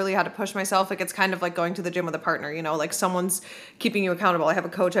 like I really had to push myself. Like it's kind of like going to the gym with a partner, you know, like someone's keeping you accountable. I have a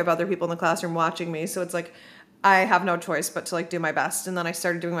coach, I have other people in the classroom watching me. So it's like, I have no choice but to like do my best. And then I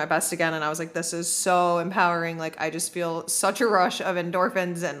started doing my best again. And I was like, this is so empowering. Like I just feel such a rush of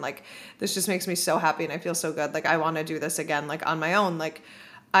endorphins and like, this just makes me so happy. And I feel so good. Like I want to do this again, like on my own. Like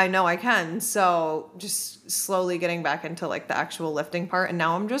I know I can. So just slowly getting back into like the actual lifting part. And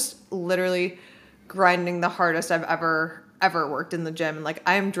now I'm just literally grinding the hardest I've ever worked in the gym. And like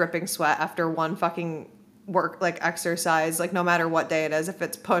I am dripping sweat after one fucking work, like exercise, like no matter what day it is, if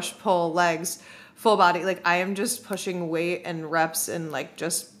it's push, pull, legs, full body, like I am just pushing weight and reps and like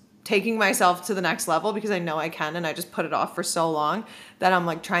just taking myself to the next level because I know I can, and I just put it off for so long that I'm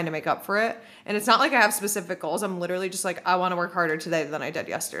like trying to make up for it. And it's not like I have specific goals. I'm literally just like, I want to work harder today than I did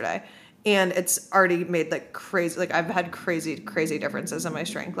yesterday. And it's already made like crazy, like I've had crazy, crazy differences in my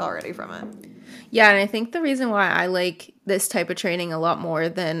strength already from it. Yeah, and I think the reason why I like this type of training a lot more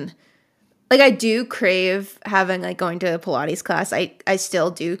than like I do crave having like going to a Pilates class. I still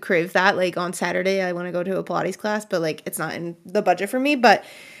do crave that. Like on Saturday I want to go to a Pilates class, but like it's not in the budget for me. But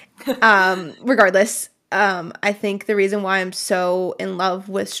regardless, I think the reason why I'm so in love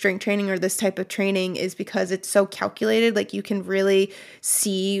with strength training or this type of training is because it's so calculated. Like you can really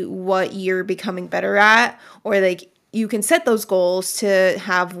see what you're becoming better at, or like you can set those goals to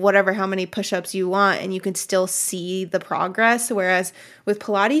have whatever, how many push-ups you want, and you can still see the progress. Whereas with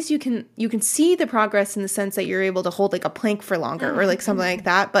Pilates, you can see the progress in the sense that you're able to hold like a plank for longer or like something like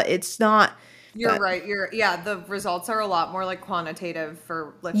that, but it's not. You're right. Yeah, the results are a lot more like quantitative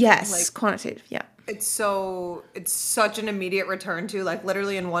for lifting. Yes, Like quantitative. Yeah. it's such an immediate return to like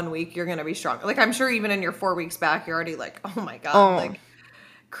literally in 1 week you're gonna be strong. Like I'm sure even in your 4 weeks back, you're already like, oh my God, Oh, like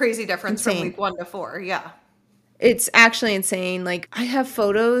crazy difference from insane. week 1 to 4. Yeah. It's actually insane. Like I have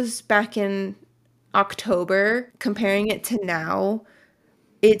photos back in October comparing it to now.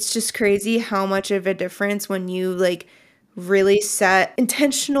 It's just crazy how much of a difference when you like really set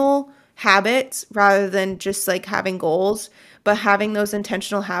intentional habits rather than just like having goals, but having those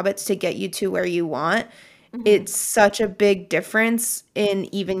intentional habits to get you to where you want. It's such a big difference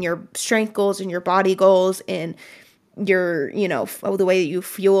in even your strength goals and your body goals and your, the way that you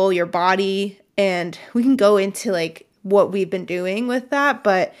fuel your body. And we can go into like what we've been doing with that,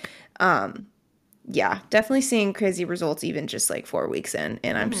 but yeah, definitely seeing crazy results even just like 4 weeks in.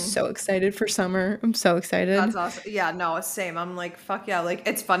 And I'm so excited for summer. I'm so excited. That's awesome. Yeah, no, same. I'm like, fuck yeah. Like,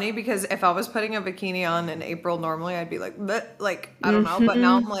 it's funny because if I was putting a bikini on in April normally, I'd be like, "Bleh," like, I don't know. But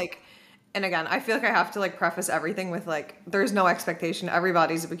now I'm like, and again, I feel like I have to like preface everything with like, there's no expectation.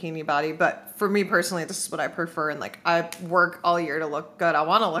 Everybody's a bikini body. But for me personally, this is what I prefer. And like, I work all year to look good. I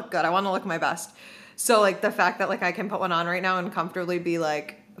want to look good. I want to look my best. So like the fact that like I can put one on right now and comfortably be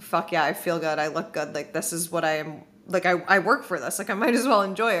like, fuck yeah, I feel good. I look good. Like, this is what I am. Like I work for this. Like I might as well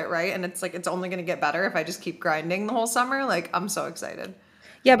enjoy it, right? And it's like it's only gonna get better if I just keep grinding the whole summer. Like I'm so excited.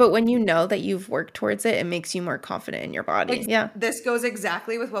 Yeah, but when you know that you've worked towards it, it makes you more confident in your body. Yeah. This goes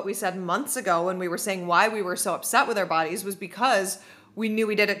exactly with what we said months ago when we were saying why we were so upset with our bodies was because we knew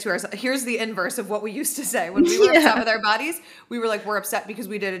we did it to ourselves. Here's the inverse of what we used to say. When we were upset with our bodies, we were like, we're upset because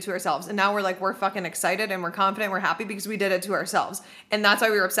we did it to ourselves. And now we're like, we're fucking excited and we're confident, we're happy because we did it to ourselves. And that's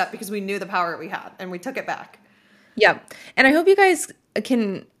why we were upset, because we knew the power we had and we took it back. Yeah. And I hope you guys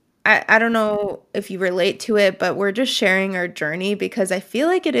can, I don't know if you relate to it, but we're just sharing our journey because I feel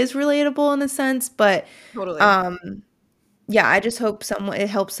like it is relatable in a sense. But Totally. yeah, I just hope it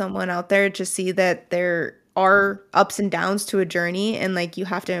helps someone out there to see that there are ups and downs to a journey, and like you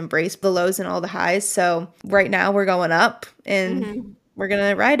have to embrace the lows and all the highs. So right now we're going up and we're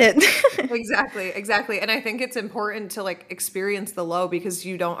gonna ride it. Exactly. And I think it's important to like experience the low because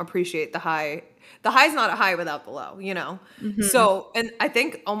you don't appreciate the high the high's not a high without the low, you know? So, and I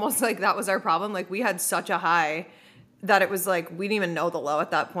think almost like that was our problem. Like we had such a high that it was like we didn't even know the low at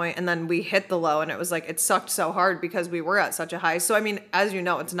that point, and then we hit the low and it was like it sucked so hard because we were at such a high. So I mean, as you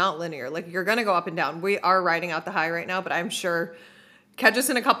know, it's not linear. Like you're gonna go up and down. We are riding out the high right now, but I'm sure catch us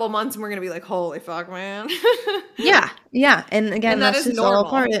in a couple months and we're gonna be like, holy fuck, man. Yeah, and again, And that that's is just all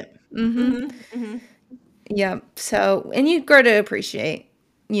normal. part of it. Yeah, so and you grow to appreciate,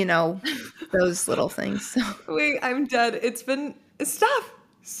 you know, those little things. So Wait, I'm dead. It's been stop.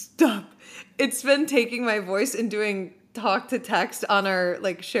 It's been taking my voice and doing talk to text on our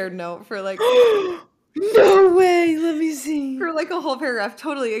like shared note for like no way, let me see. for like a whole paragraph.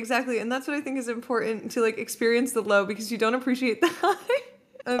 Totally, exactly. And that's what I think is important to like experience the low because you don't appreciate the high.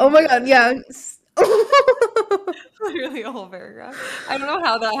 Oh my god, yeah. Literally a whole paragraph. I don't know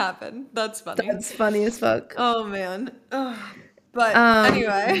how that happened. That's funny. That's funny as fuck. Oh man. Ugh. But Um,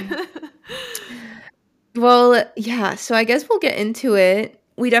 anyway. Well, yeah, so I guess we'll get into it.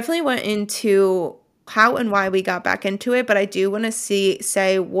 We definitely went into how and why we got back into it, but I do want to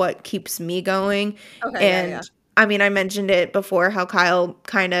say what keeps me going. Okay, yeah, yeah. And I mean, I mentioned it before how Kyle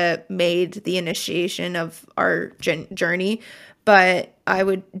kind of made the initiation of our journey, but I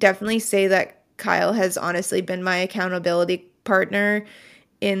would definitely say that Kyle has honestly been my accountability partner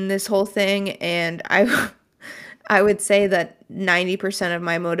in this whole thing, and I would say that 90% of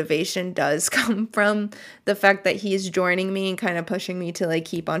my motivation does come from the fact that he's joining me and kind of pushing me to like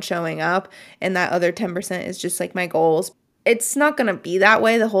keep on showing up. And that other 10% is just like my goals. It's not going to be that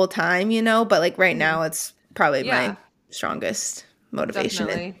way the whole time, you know, but like right now it's probably my strongest motivation.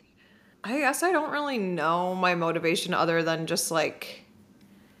 Definitely. I guess I don't really know my motivation other than just like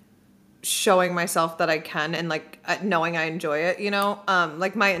showing myself that I can and like knowing I enjoy it, you know?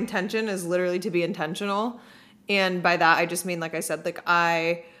 Like my intention is literally to be intentional. And by that, I just mean, like I said, like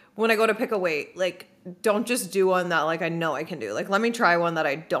when I go to pick a weight, like don't just do one that like I know I can do. Like let me try one that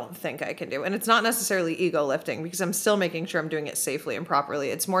I don't think I can do. And it's not necessarily ego lifting because I'm still making sure I'm doing it safely and properly.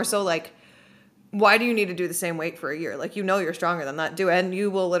 It's more so like, why do you need to do the same weight for a year? Like, you know, you're stronger than that. Do it, and you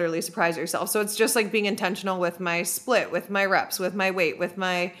will literally surprise yourself. So it's just like being intentional with my split, with my reps, with my weight, with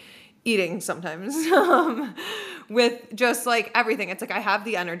my eating sometimes, with just like everything. It's like I have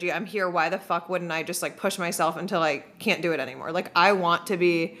the energy. I'm here. Why the fuck wouldn't I just like push myself until I can't do it anymore? Like I want to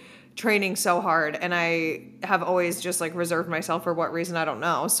be training so hard, and I have always just like reserved myself for what reason I don't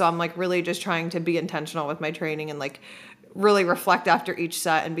know. So I'm like really just trying to be intentional with my training and like really reflect after each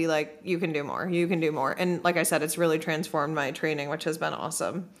set and be like, you can do more, you can do more. And like I said, it's really transformed my training, which has been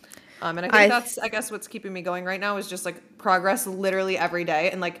awesome. And I think that's, I guess what's keeping me going right now is just like progress literally every day.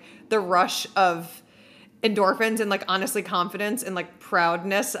 And like the rush of endorphins and like honestly confidence and like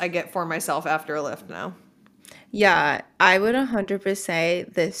proudness I get for myself after a lift now. Yeah, I would 100% say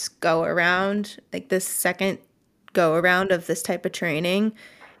this go around, like this second go around of this type of training,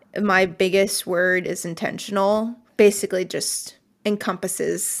 my biggest word is intentional. Basically just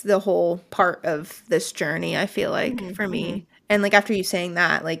encompasses the whole part of this journey, I feel like, for me. And like after you saying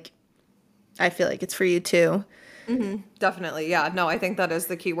that, like I feel like it's for you too. Definitely. Yeah. No, I think that is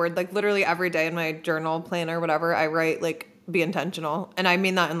the key word. Like literally every day in my journal, planner, whatever, I write like be intentional. And I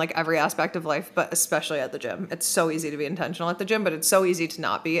mean that in like every aspect of life, but especially at the gym. It's so easy to be intentional at the gym, but it's so easy to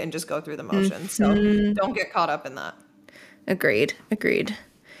not be and just go through the motions. So don't get caught up in that. Agreed.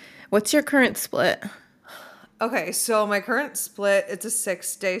 What's your current split? Okay, so my current split, it's a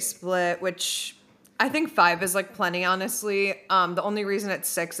 6-day split, which I think 5 is like plenty, honestly. The only reason it's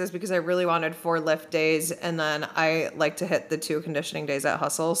 6 is because I really wanted 4 lift days, and then I like to hit the 2 conditioning days at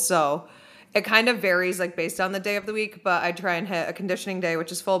Hustle. So it kind of varies like based on the day of the week, but I try and hit a conditioning day,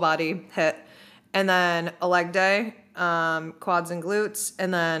 which is full body hit, and then a leg day, quads and glutes,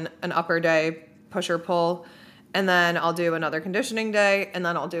 and then an upper day, push or pull, and then I'll do another conditioning day, and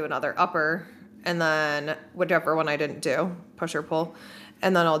then I'll do another upper, and then whichever one I didn't do, push or pull,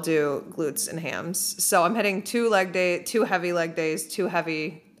 and then I'll do glutes and hams. So I'm hitting 2 heavy leg days, 2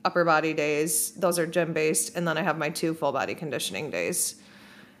 heavy upper body days. Those are gym based, and then I have my 2 full body conditioning days.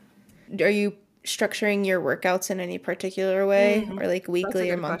 Are you structuring your workouts in any particular way, or like weekly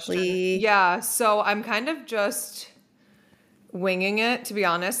or monthly? Question. Yeah, so I'm kind of just winging it, to be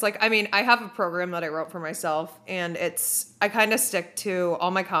honest. Like, I mean, I have a program that I wrote for myself, and I kind of stick to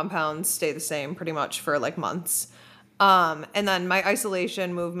all my compounds stay the same pretty much for like months. And then my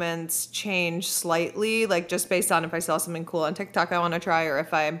isolation movements change slightly, like just based on if I saw something cool on TikTok I want to try, or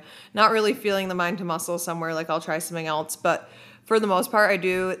if I'm not really feeling the mind to muscle somewhere, like I'll try something else. But for the most part, I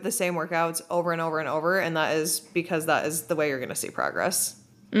do the same workouts over and over and over, and that is because that is the way you're going to see progress.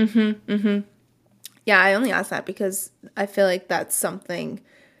 Yeah, I only ask that because I feel like that's something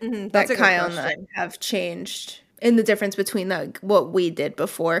That's that a good Kyle and I question. have changed in the difference between what we did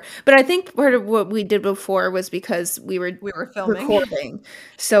before. But I think part of what we did before was because we were We were filming. recording,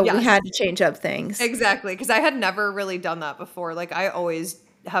 so we Yes. had to change up things. Exactly, because I had never really done that before. Like I always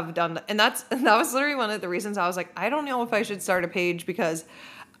have done that. And that was literally one of the reasons I was like, I don't know if I should start a page because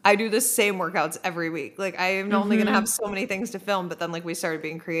I do the same workouts every week. Like I am only gonna have so many things to film, but then like we started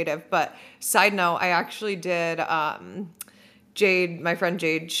being creative. But side note, I actually did Jade, my friend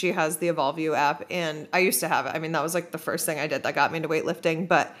Jade, she has the Evolve You app, and I used to have it. I mean, that was like the first thing I did that got me into weightlifting,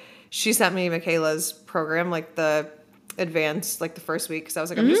 but she sent me Michaela's program, like the advanced, like the first week, because I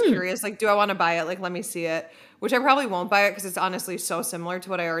was like, I'm just curious, like, do I want to buy it? Like, let me see it, which I probably won't buy it because it's honestly so similar to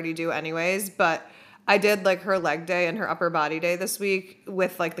what I already do anyways, but I did like her leg day and her upper body day this week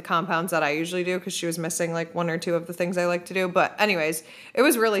with like the compounds that I usually do because she was missing like one or two of the things I like to do. But anyways, it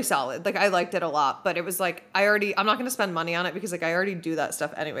was really solid. Like I liked it a lot, but it was like I'm not going to spend money on it because like I already do that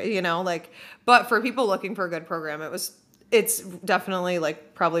stuff anyway, you know, like, but for people looking for a good program, it's definitely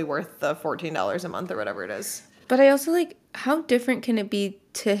like probably worth the $14 a month or whatever it is. But I also like, how different can it be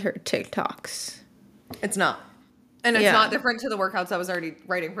to her TikToks? It's not. And it's not different to the workouts I was already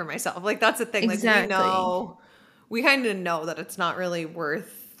writing for myself. Like, that's the thing. Exactly. Like, we kind of know that it's not really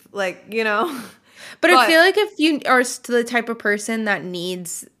worth, like, you know. But I feel like if you are the type of person that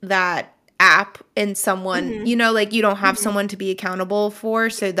needs that app and someone, you know, like you don't have someone to be accountable for,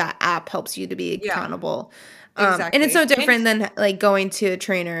 so that app helps you to be accountable. Exactly. And it's no different than like going to a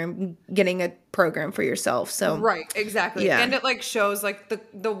trainer and getting a program for yourself. So right, exactly. Yeah. And it like shows like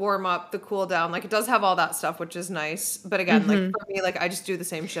the warm up, the cool down. Like it does have all that stuff, which is nice. But again, like for me, like I just do the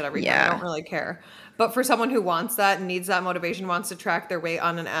same shit every time. I don't really care. But for someone who wants that and needs that motivation, wants to track their weight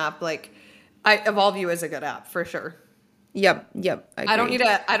on an app, like Evolve You is a good app for sure. Yep. I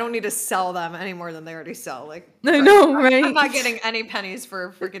don't need to sell them any more than they already sell. Like I know, right? I'm not getting any pennies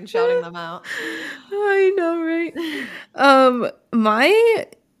for freaking shouting them out. I know, right? My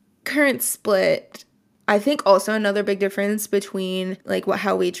current split, I think also another big difference between like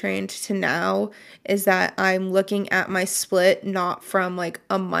how we trained to now is that I'm looking at my split not from like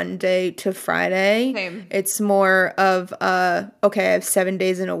a Monday to Friday. Same. It's more of okay, I have 7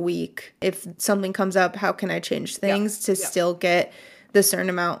 days in a week. If something comes up, how can I change things to still get the certain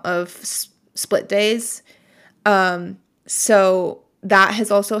amount of split days? So that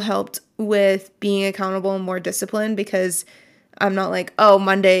has also helped with being accountable and more disciplined because I'm not like, oh,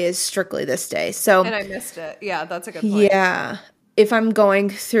 Monday is strictly this day. So And I missed it. Yeah, that's a good point. yeah. If I'm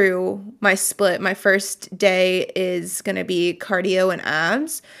going through my split, my first day is going to be cardio and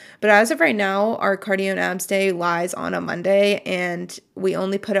abs. But as of right now, our cardio and abs day lies on a Monday, and we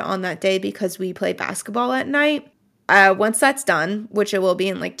only put it on that day because we play basketball at night. Once that's done, which it will be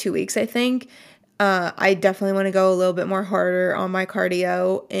in like 2 weeks, I think, I definitely want to go a little bit more harder on my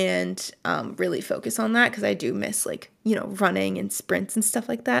cardio and really focus on that because I do miss like, you know, running and sprints and stuff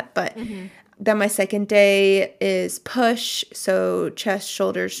like that. But then my second day is push. So chest,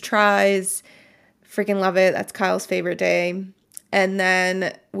 shoulders, tries. Freaking love it. That's Kyle's favorite day. And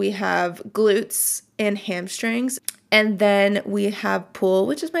then we have glutes and hamstrings. And then we have pull,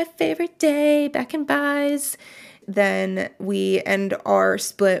 which is my favorite day, back and buys. Then we end our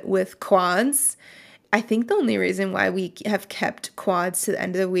split with quads. I think the only reason why we have kept quads to the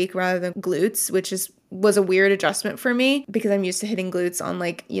end of the week rather than glutes, which was a weird adjustment for me because I'm used to hitting glutes on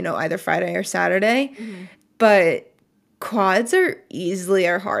like, you know, either Friday or Saturday. But quads are easily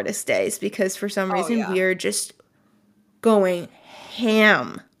our hardest days because for some reason we are just going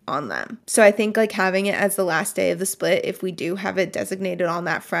ham on them. So I think like having it as the last day of the split, if we do have it designated on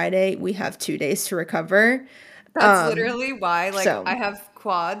that Friday, we have 2 days to recover. That's literally why, like, I have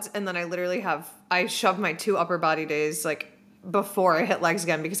quads, and then I shove my 2 upper body days, like, before I hit legs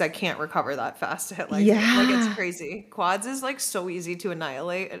again, because I can't recover that fast to hit legs again. Like, it's crazy. Quads is, like, so easy to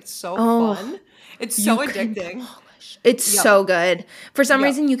annihilate. It's so fun. It's so addicting. It's so good. For some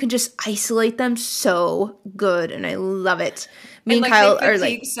reason, you can just isolate them so good, and I love it. Me and Kyle are,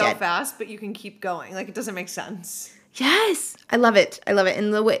 like, so fast, but you can keep going. Like, it doesn't make sense. Yes. I love it.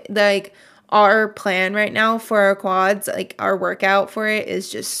 And the way, like, our plan right now for our quads, like our workout for it is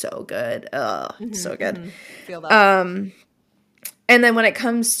just so good. So good. Feel that. And then when it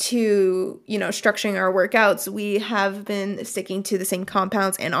comes to, you know, structuring our workouts, we have been sticking to the same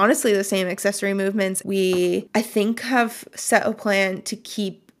compounds and honestly the same accessory movements. We, I think, have set a plan to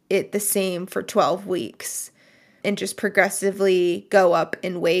keep it the same for 12 weeks and just progressively go up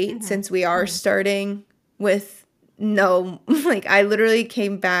in weight since we are starting with no, like I literally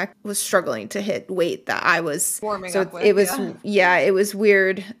came back, was struggling to hit weight that I was warming so up with. It was, it was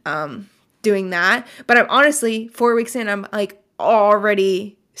weird doing that. But I'm honestly 4 weeks in, I'm like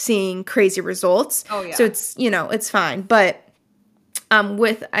already seeing crazy results. Oh, yeah. So it's, it's fine. But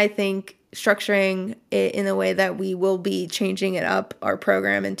with, I think, structuring it in a way that we will be changing it up, our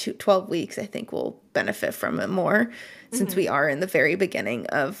program in 12 weeks, I think we'll benefit from it more since we are in the very beginning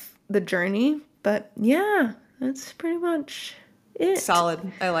of the journey. But yeah, that's pretty much it.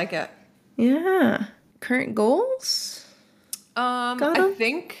 Solid. I like it. Yeah. Current goals? I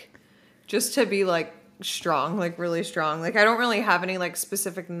think just to be like strong, like really strong. Like I don't really have any like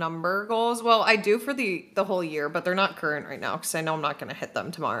specific number goals. Well, I do for the whole year, but they're not current right now because I know I'm not going to hit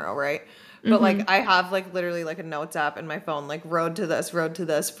them tomorrow, right? But like I have like literally like a notes app in my phone, like road to this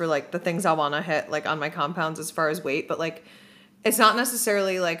for like the things I want to hit like on my compounds as far as weight. But like it's not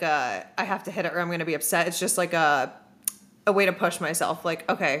necessarily like I have to hit it or I'm going to be upset. It's just like a way to push myself. Like,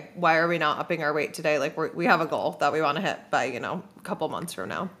 okay, why are we not upping our weight today? Like we have a goal that we want to hit by, a couple months from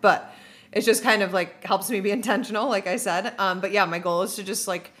now. But it's just kind of like helps me be intentional, like I said. But yeah, my goal is to just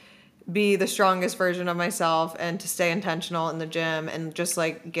like be the strongest version of myself and to stay intentional in the gym and just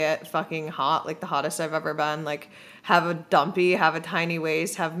like get fucking hot, like the hottest I've ever been. Like have a dumpy, have a tiny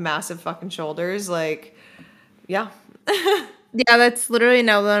waist, have massive fucking shoulders. Like, yeah. Yeah, that's literally,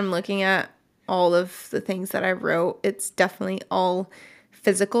 now that I'm looking at all of the things that I wrote, it's definitely all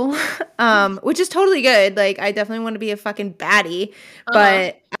physical, which is totally good. Like, I definitely want to be a fucking baddie,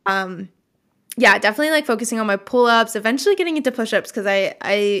 but yeah, definitely like focusing on my pull-ups, eventually getting into push-ups because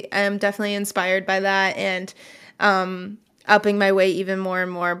I am definitely inspired by that, and upping my weight even more and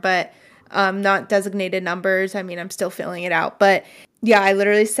more, but not designated numbers. I mean, I'm still filling it out, but yeah, I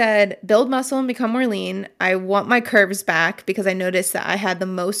literally said build muscle and become more lean. I want my curves back because I noticed that I had the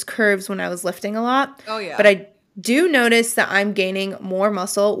most curves when I was lifting a lot. Oh, yeah. But I do notice that I'm gaining more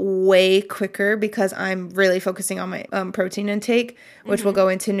muscle way quicker because I'm really focusing on my protein intake, which will go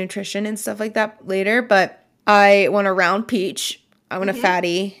into nutrition and stuff like that later. But I want a round peach. I want a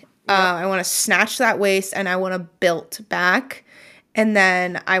fatty. I want to snatch that waist, and I want to built back. And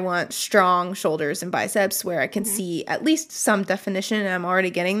then I want strong shoulders and biceps where I can see at least some definition, and I'm already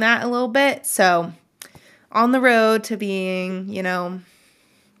getting that a little bit. So on the road to being,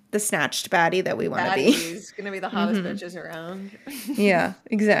 the snatched baddie that we want to be. Baddie's gonna be the hottest bitches around. Yeah,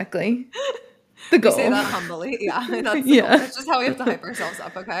 exactly. The goal. We say that humbly. Yeah, that's the goal. That's just how we have to hype ourselves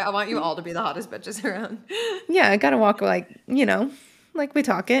up, okay? I want you all to be the hottest bitches around. Yeah, I gotta walk like we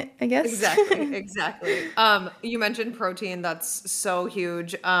talk it, I guess. Exactly. You mentioned protein. That's so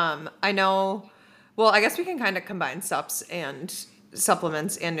huge. I know, well, I guess we can kind of combine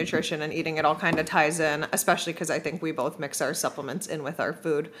supplements and nutrition, and eating it all kind of ties in, especially because I think we both mix our supplements in with our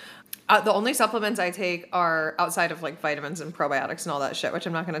food. The only supplements I take are outside of like vitamins and probiotics and all that shit, which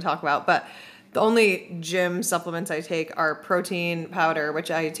I'm not going to talk about, but the only gym supplements I take are protein powder,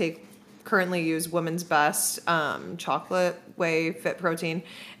 which I take currently use Women's Best chocolate whey fit protein,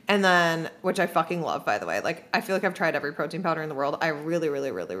 and then, which I fucking love, by the way. Like, I feel like I've tried every protein powder in the world. I really,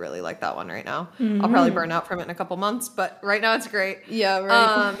 really, really, really like that one right now. I'll probably burn out from it in a couple months, but right now it's great. Yeah,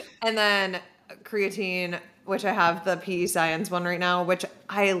 right. And then creatine, which I have the PE Science one right now, which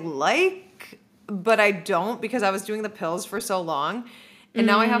I like, but I don't because I was doing the pills for so long. And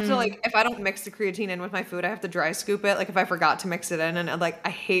now I have to, like, if I don't mix the creatine in with my food, I have to dry scoop it. Like, if I forgot to mix it in, and, like, I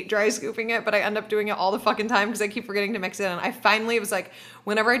hate dry scooping it, but I end up doing it all the fucking time because I keep forgetting to mix it in. I finally was like,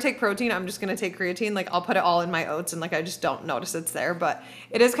 whenever I take protein, I'm just going to take creatine. Like, I'll put it all in my oats, and, like, I just don't notice it's there. But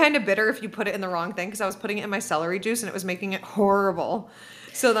it is kind of bitter if you put it in the wrong thing because I was putting it in my celery juice, and it was making it horrible.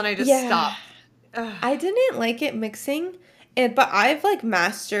 So then I just stopped. I didn't like it mixing, but I've, like,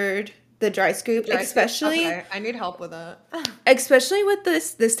 mastered the dry scoop, especially. Okay, I need help with it. Especially with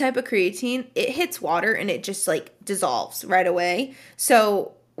this type of creatine, it hits water and it just like dissolves right away.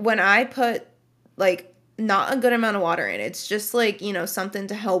 So when I put like not a good amount of water in, it's just like, something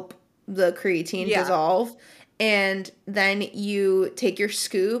to help the creatine dissolve. And then you take your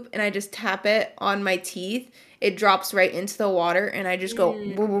scoop and I just tap it on my teeth. It drops right into the water and I just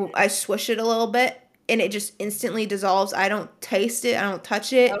go, I swish it a little bit. And it just instantly dissolves. I don't taste it. I don't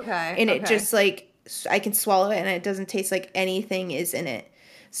touch it. Okay. And it just like, I can swallow it and it doesn't taste like anything is in it.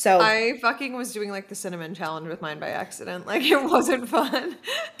 So I fucking was doing like the cinnamon challenge with mine by accident. Like it wasn't fun.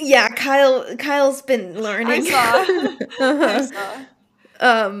 Yeah, Kyle's been learning. I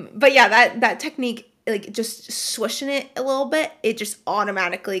saw. But yeah, that technique, like just swishing it a little bit, it just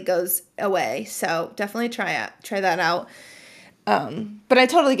automatically goes away. So definitely try that out. But I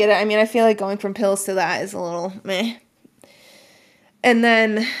totally get it. I mean, I feel like going from pills to that is a little meh. And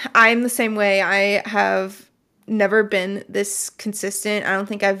then I'm the same way. I have never been this consistent. I don't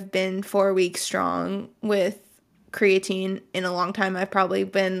think I've been 4 weeks strong with creatine in a long time. I've probably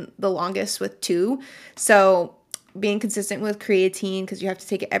been the longest with 2. So being consistent with creatine because you have to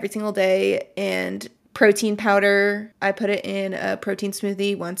take it every single day, and protein powder. I put it in a protein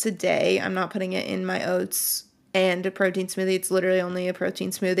smoothie once a day. I'm not putting it in my oats and a protein smoothie. It's literally only a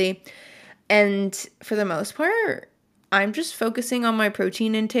protein smoothie. And for the most part, I'm just focusing on my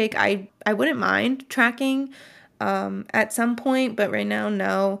protein intake. I wouldn't mind tracking at some point, but right now,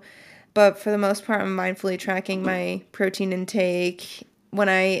 no. But for the most part, I'm mindfully tracking my protein intake. When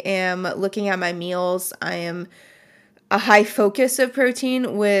I am looking at my meals, I am a high focus of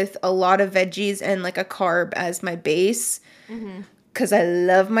protein with a lot of veggies and like a carb as my base. Because I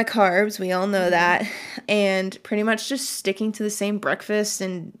love my carbs. We all know that. And pretty much just sticking to the same breakfast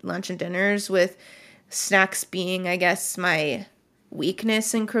and lunch and dinners, with snacks being, I guess, my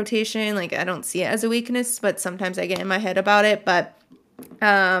weakness in quotation. Like, I don't see it as a weakness, but sometimes I get in my head about it. But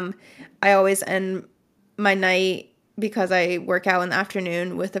I always end my night, because I work out in the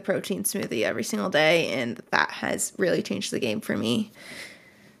afternoon, with a protein smoothie every single day. And that has really changed the game for me.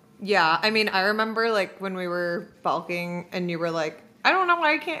 Yeah, I mean, I remember like when we were bulking and you were like, I don't know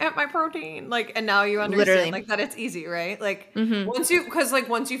why I can't hit my protein. Like, and now you understand Literally. like that it's easy, right? Like once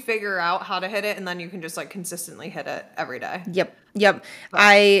you figure out how to hit it, and then you can just like consistently hit it every day. Yep.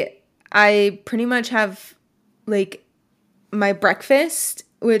 I pretty much have like my breakfast,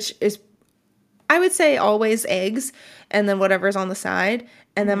 which is, I would say, always eggs and then whatever's on the side.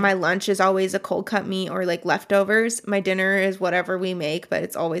 And then my lunch is always a cold cut meat or like leftovers. My dinner is whatever we make, but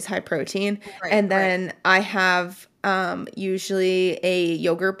it's always high protein. And then I have usually a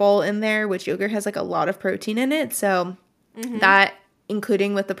yogurt bowl in there, which yogurt has like a lot of protein in it. So that,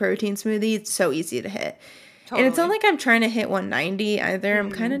 including with the protein smoothie, it's so easy to hit. Totally. And it's not like I'm trying to hit 190 either.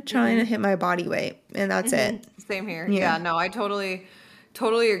 I'm kind of trying to hit my body weight, and that's it. Same here. Yeah, no, I totally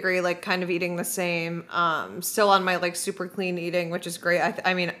agree. Like, kind of eating the same. Still on my like super clean eating, which is great.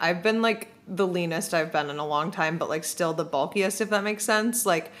 I mean, I've been like the leanest I've been in a long time, but like still the bulkiest, if that makes sense.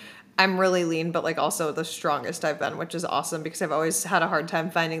 Like, I'm really lean, but like also the strongest I've been, which is awesome, because I've always had a hard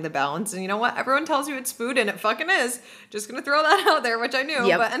time finding the balance. And you know what? Everyone tells you it's food, and it fucking is. Just gonna throw that out there, which I knew.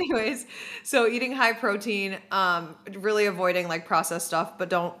 Yep. But anyways, so eating high protein, really avoiding like processed stuff, but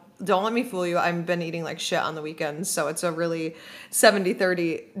don't let me fool you. I've been eating like shit on the weekends, so it's a really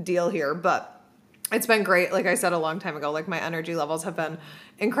 70-30 deal here, but it's been great. Like I said a long time ago, like my energy levels have been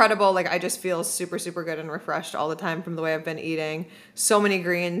incredible. Like I just feel super, super good and refreshed all the time from the way I've been eating. So many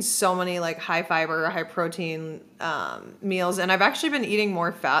greens, so many like high fiber, high protein meals. And I've actually been eating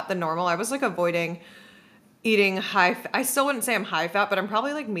more fat than normal. I was like avoiding eating I still wouldn't say I'm high fat, but I'm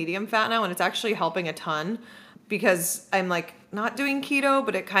probably like medium fat now. And it's actually helping a ton, because I'm like not doing keto,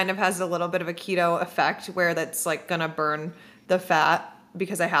 but it kind of has a little bit of a keto effect where that's like gonna burn the fat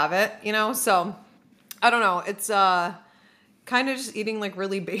because I have it, you know? So I don't know. It's kind of just eating like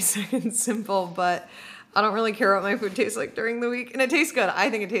really basic and simple, but I don't really care what my food tastes like during the week. And it tastes good. I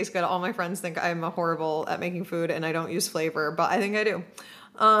think it tastes good. All my friends think I'm horrible at making food and I don't use flavor, but I think I do.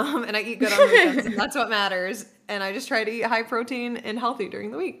 And I eat good on the weekends, and that's what matters. And I just try to eat high protein and healthy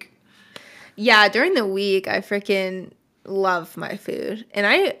during the week. Yeah, during the week, I freaking love my food. And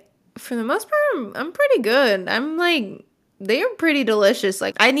I, for the most part, I'm pretty good. I'm like, they are pretty delicious.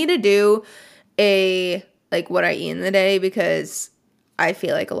 Like, I need to do like what I eat in the day, because I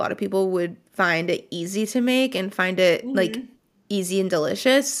feel like a lot of people would find it easy to make and find it like easy and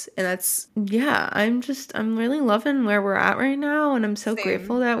delicious. And that's, yeah, I'm really loving where we're at right now. And I'm so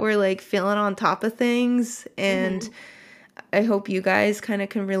grateful that we're like feeling on top of things. And I hope you guys kind of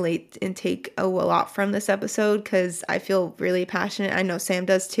can relate and take a lot from this episode, because I feel really passionate. I know Sam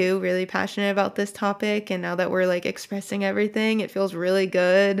does too, really passionate about this topic. And now that we're like expressing everything, it feels really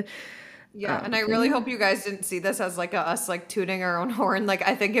good. Yeah, and I really hope you guys didn't see this as like us like tooting our own horn. Like,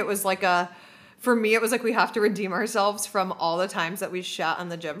 I think it was like for me, it was like we have to redeem ourselves from all the times that we shat on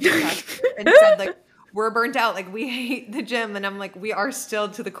the gym for the past year and said like, we're burnt out, like we hate the gym. And I'm like, we are still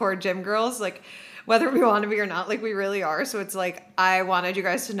to the core gym girls, like whether we want to be or not, like we really are. So it's like, I wanted you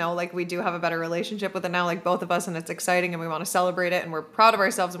guys to know, like, we do have a better relationship with it now, like both of us, and it's exciting and we want to celebrate it and we're proud of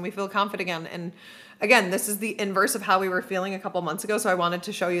ourselves and we feel confident again. And again, this is the inverse of how we were feeling a couple months ago. So I wanted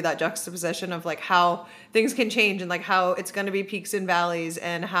to show you that juxtaposition of like how things can change and like how it's going to be peaks and valleys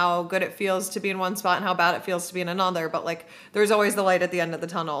and how good it feels to be in one spot and how bad it feels to be in another. But like, there's always the light at the end of the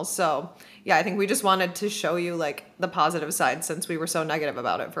tunnel. So yeah, I think we just wanted to show you like the positive side, since we were so negative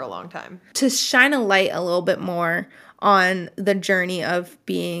about it for a long time. To shine a light a little bit more on the journey of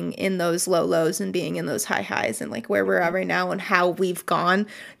being in those low lows and being in those high highs, and like where we're at right now and how we've gotten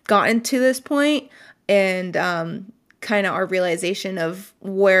to this point. And kind of our realization of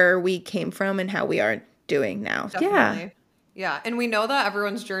where we came from and how we are doing now. Definitely. Yeah. And we know that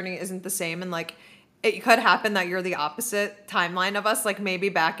everyone's journey isn't the same. And like, it could happen that you're the opposite timeline of us. Like maybe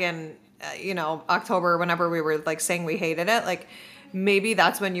back in, October, whenever we were like saying we hated it, like maybe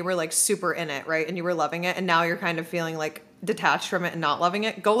that's when you were like super in it, right? And you were loving it. And now you're kind of feeling like detached from it and not loving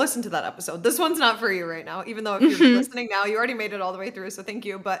it. Go listen to that episode. This one's not for you right now, even though if you're listening now, you already made it all the way through. So thank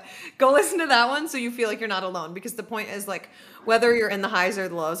you. But go listen to that one so you feel like you're not alone, because the point is like, whether you're in the highs or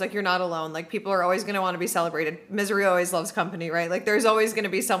the lows, like you're not alone. Like people are always going to want to be celebrated. Misery always loves company, right? Like there's always going to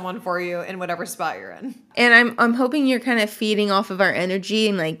be someone for you in whatever spot you're in. And I'm hoping you're kind of feeding off of our energy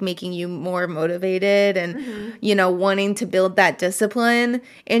and like making you more motivated and, wanting to build that discipline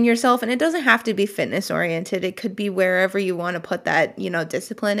in yourself. And it doesn't have to be fitness oriented. It could be wherever you want to put that,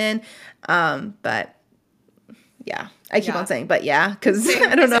 discipline in. But yeah, I keep on saying, but yeah, because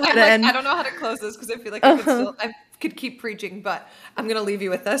I don't know how to end. I don't know how to close this because I feel like I could keep preaching, but I'm going to leave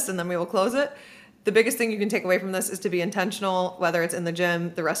you with this and then we will close it. The biggest thing you can take away from this is to be intentional, whether it's in the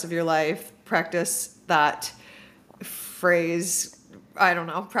gym, the rest of your life. Practice that phrase. I don't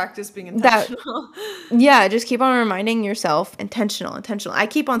know. Practice being intentional. Just keep on reminding yourself, intentional. I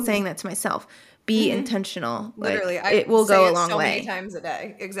keep on saying that to myself. Be intentional. Literally, like, it will go a long so way. Many times a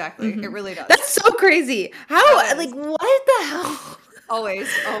day. Exactly. It really does. That's so crazy. How? Like, what the hell?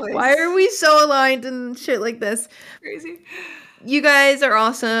 Always. Why are we so aligned and shit like this? Crazy. You guys are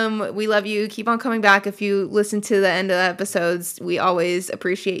awesome. We love you. Keep on coming back. If you listen to the end of the episodes, we always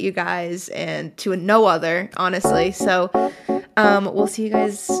appreciate you guys, and to no other, honestly. So we'll see you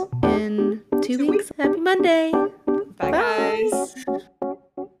guys in 2 weeks. Happy Monday. Bye, guys.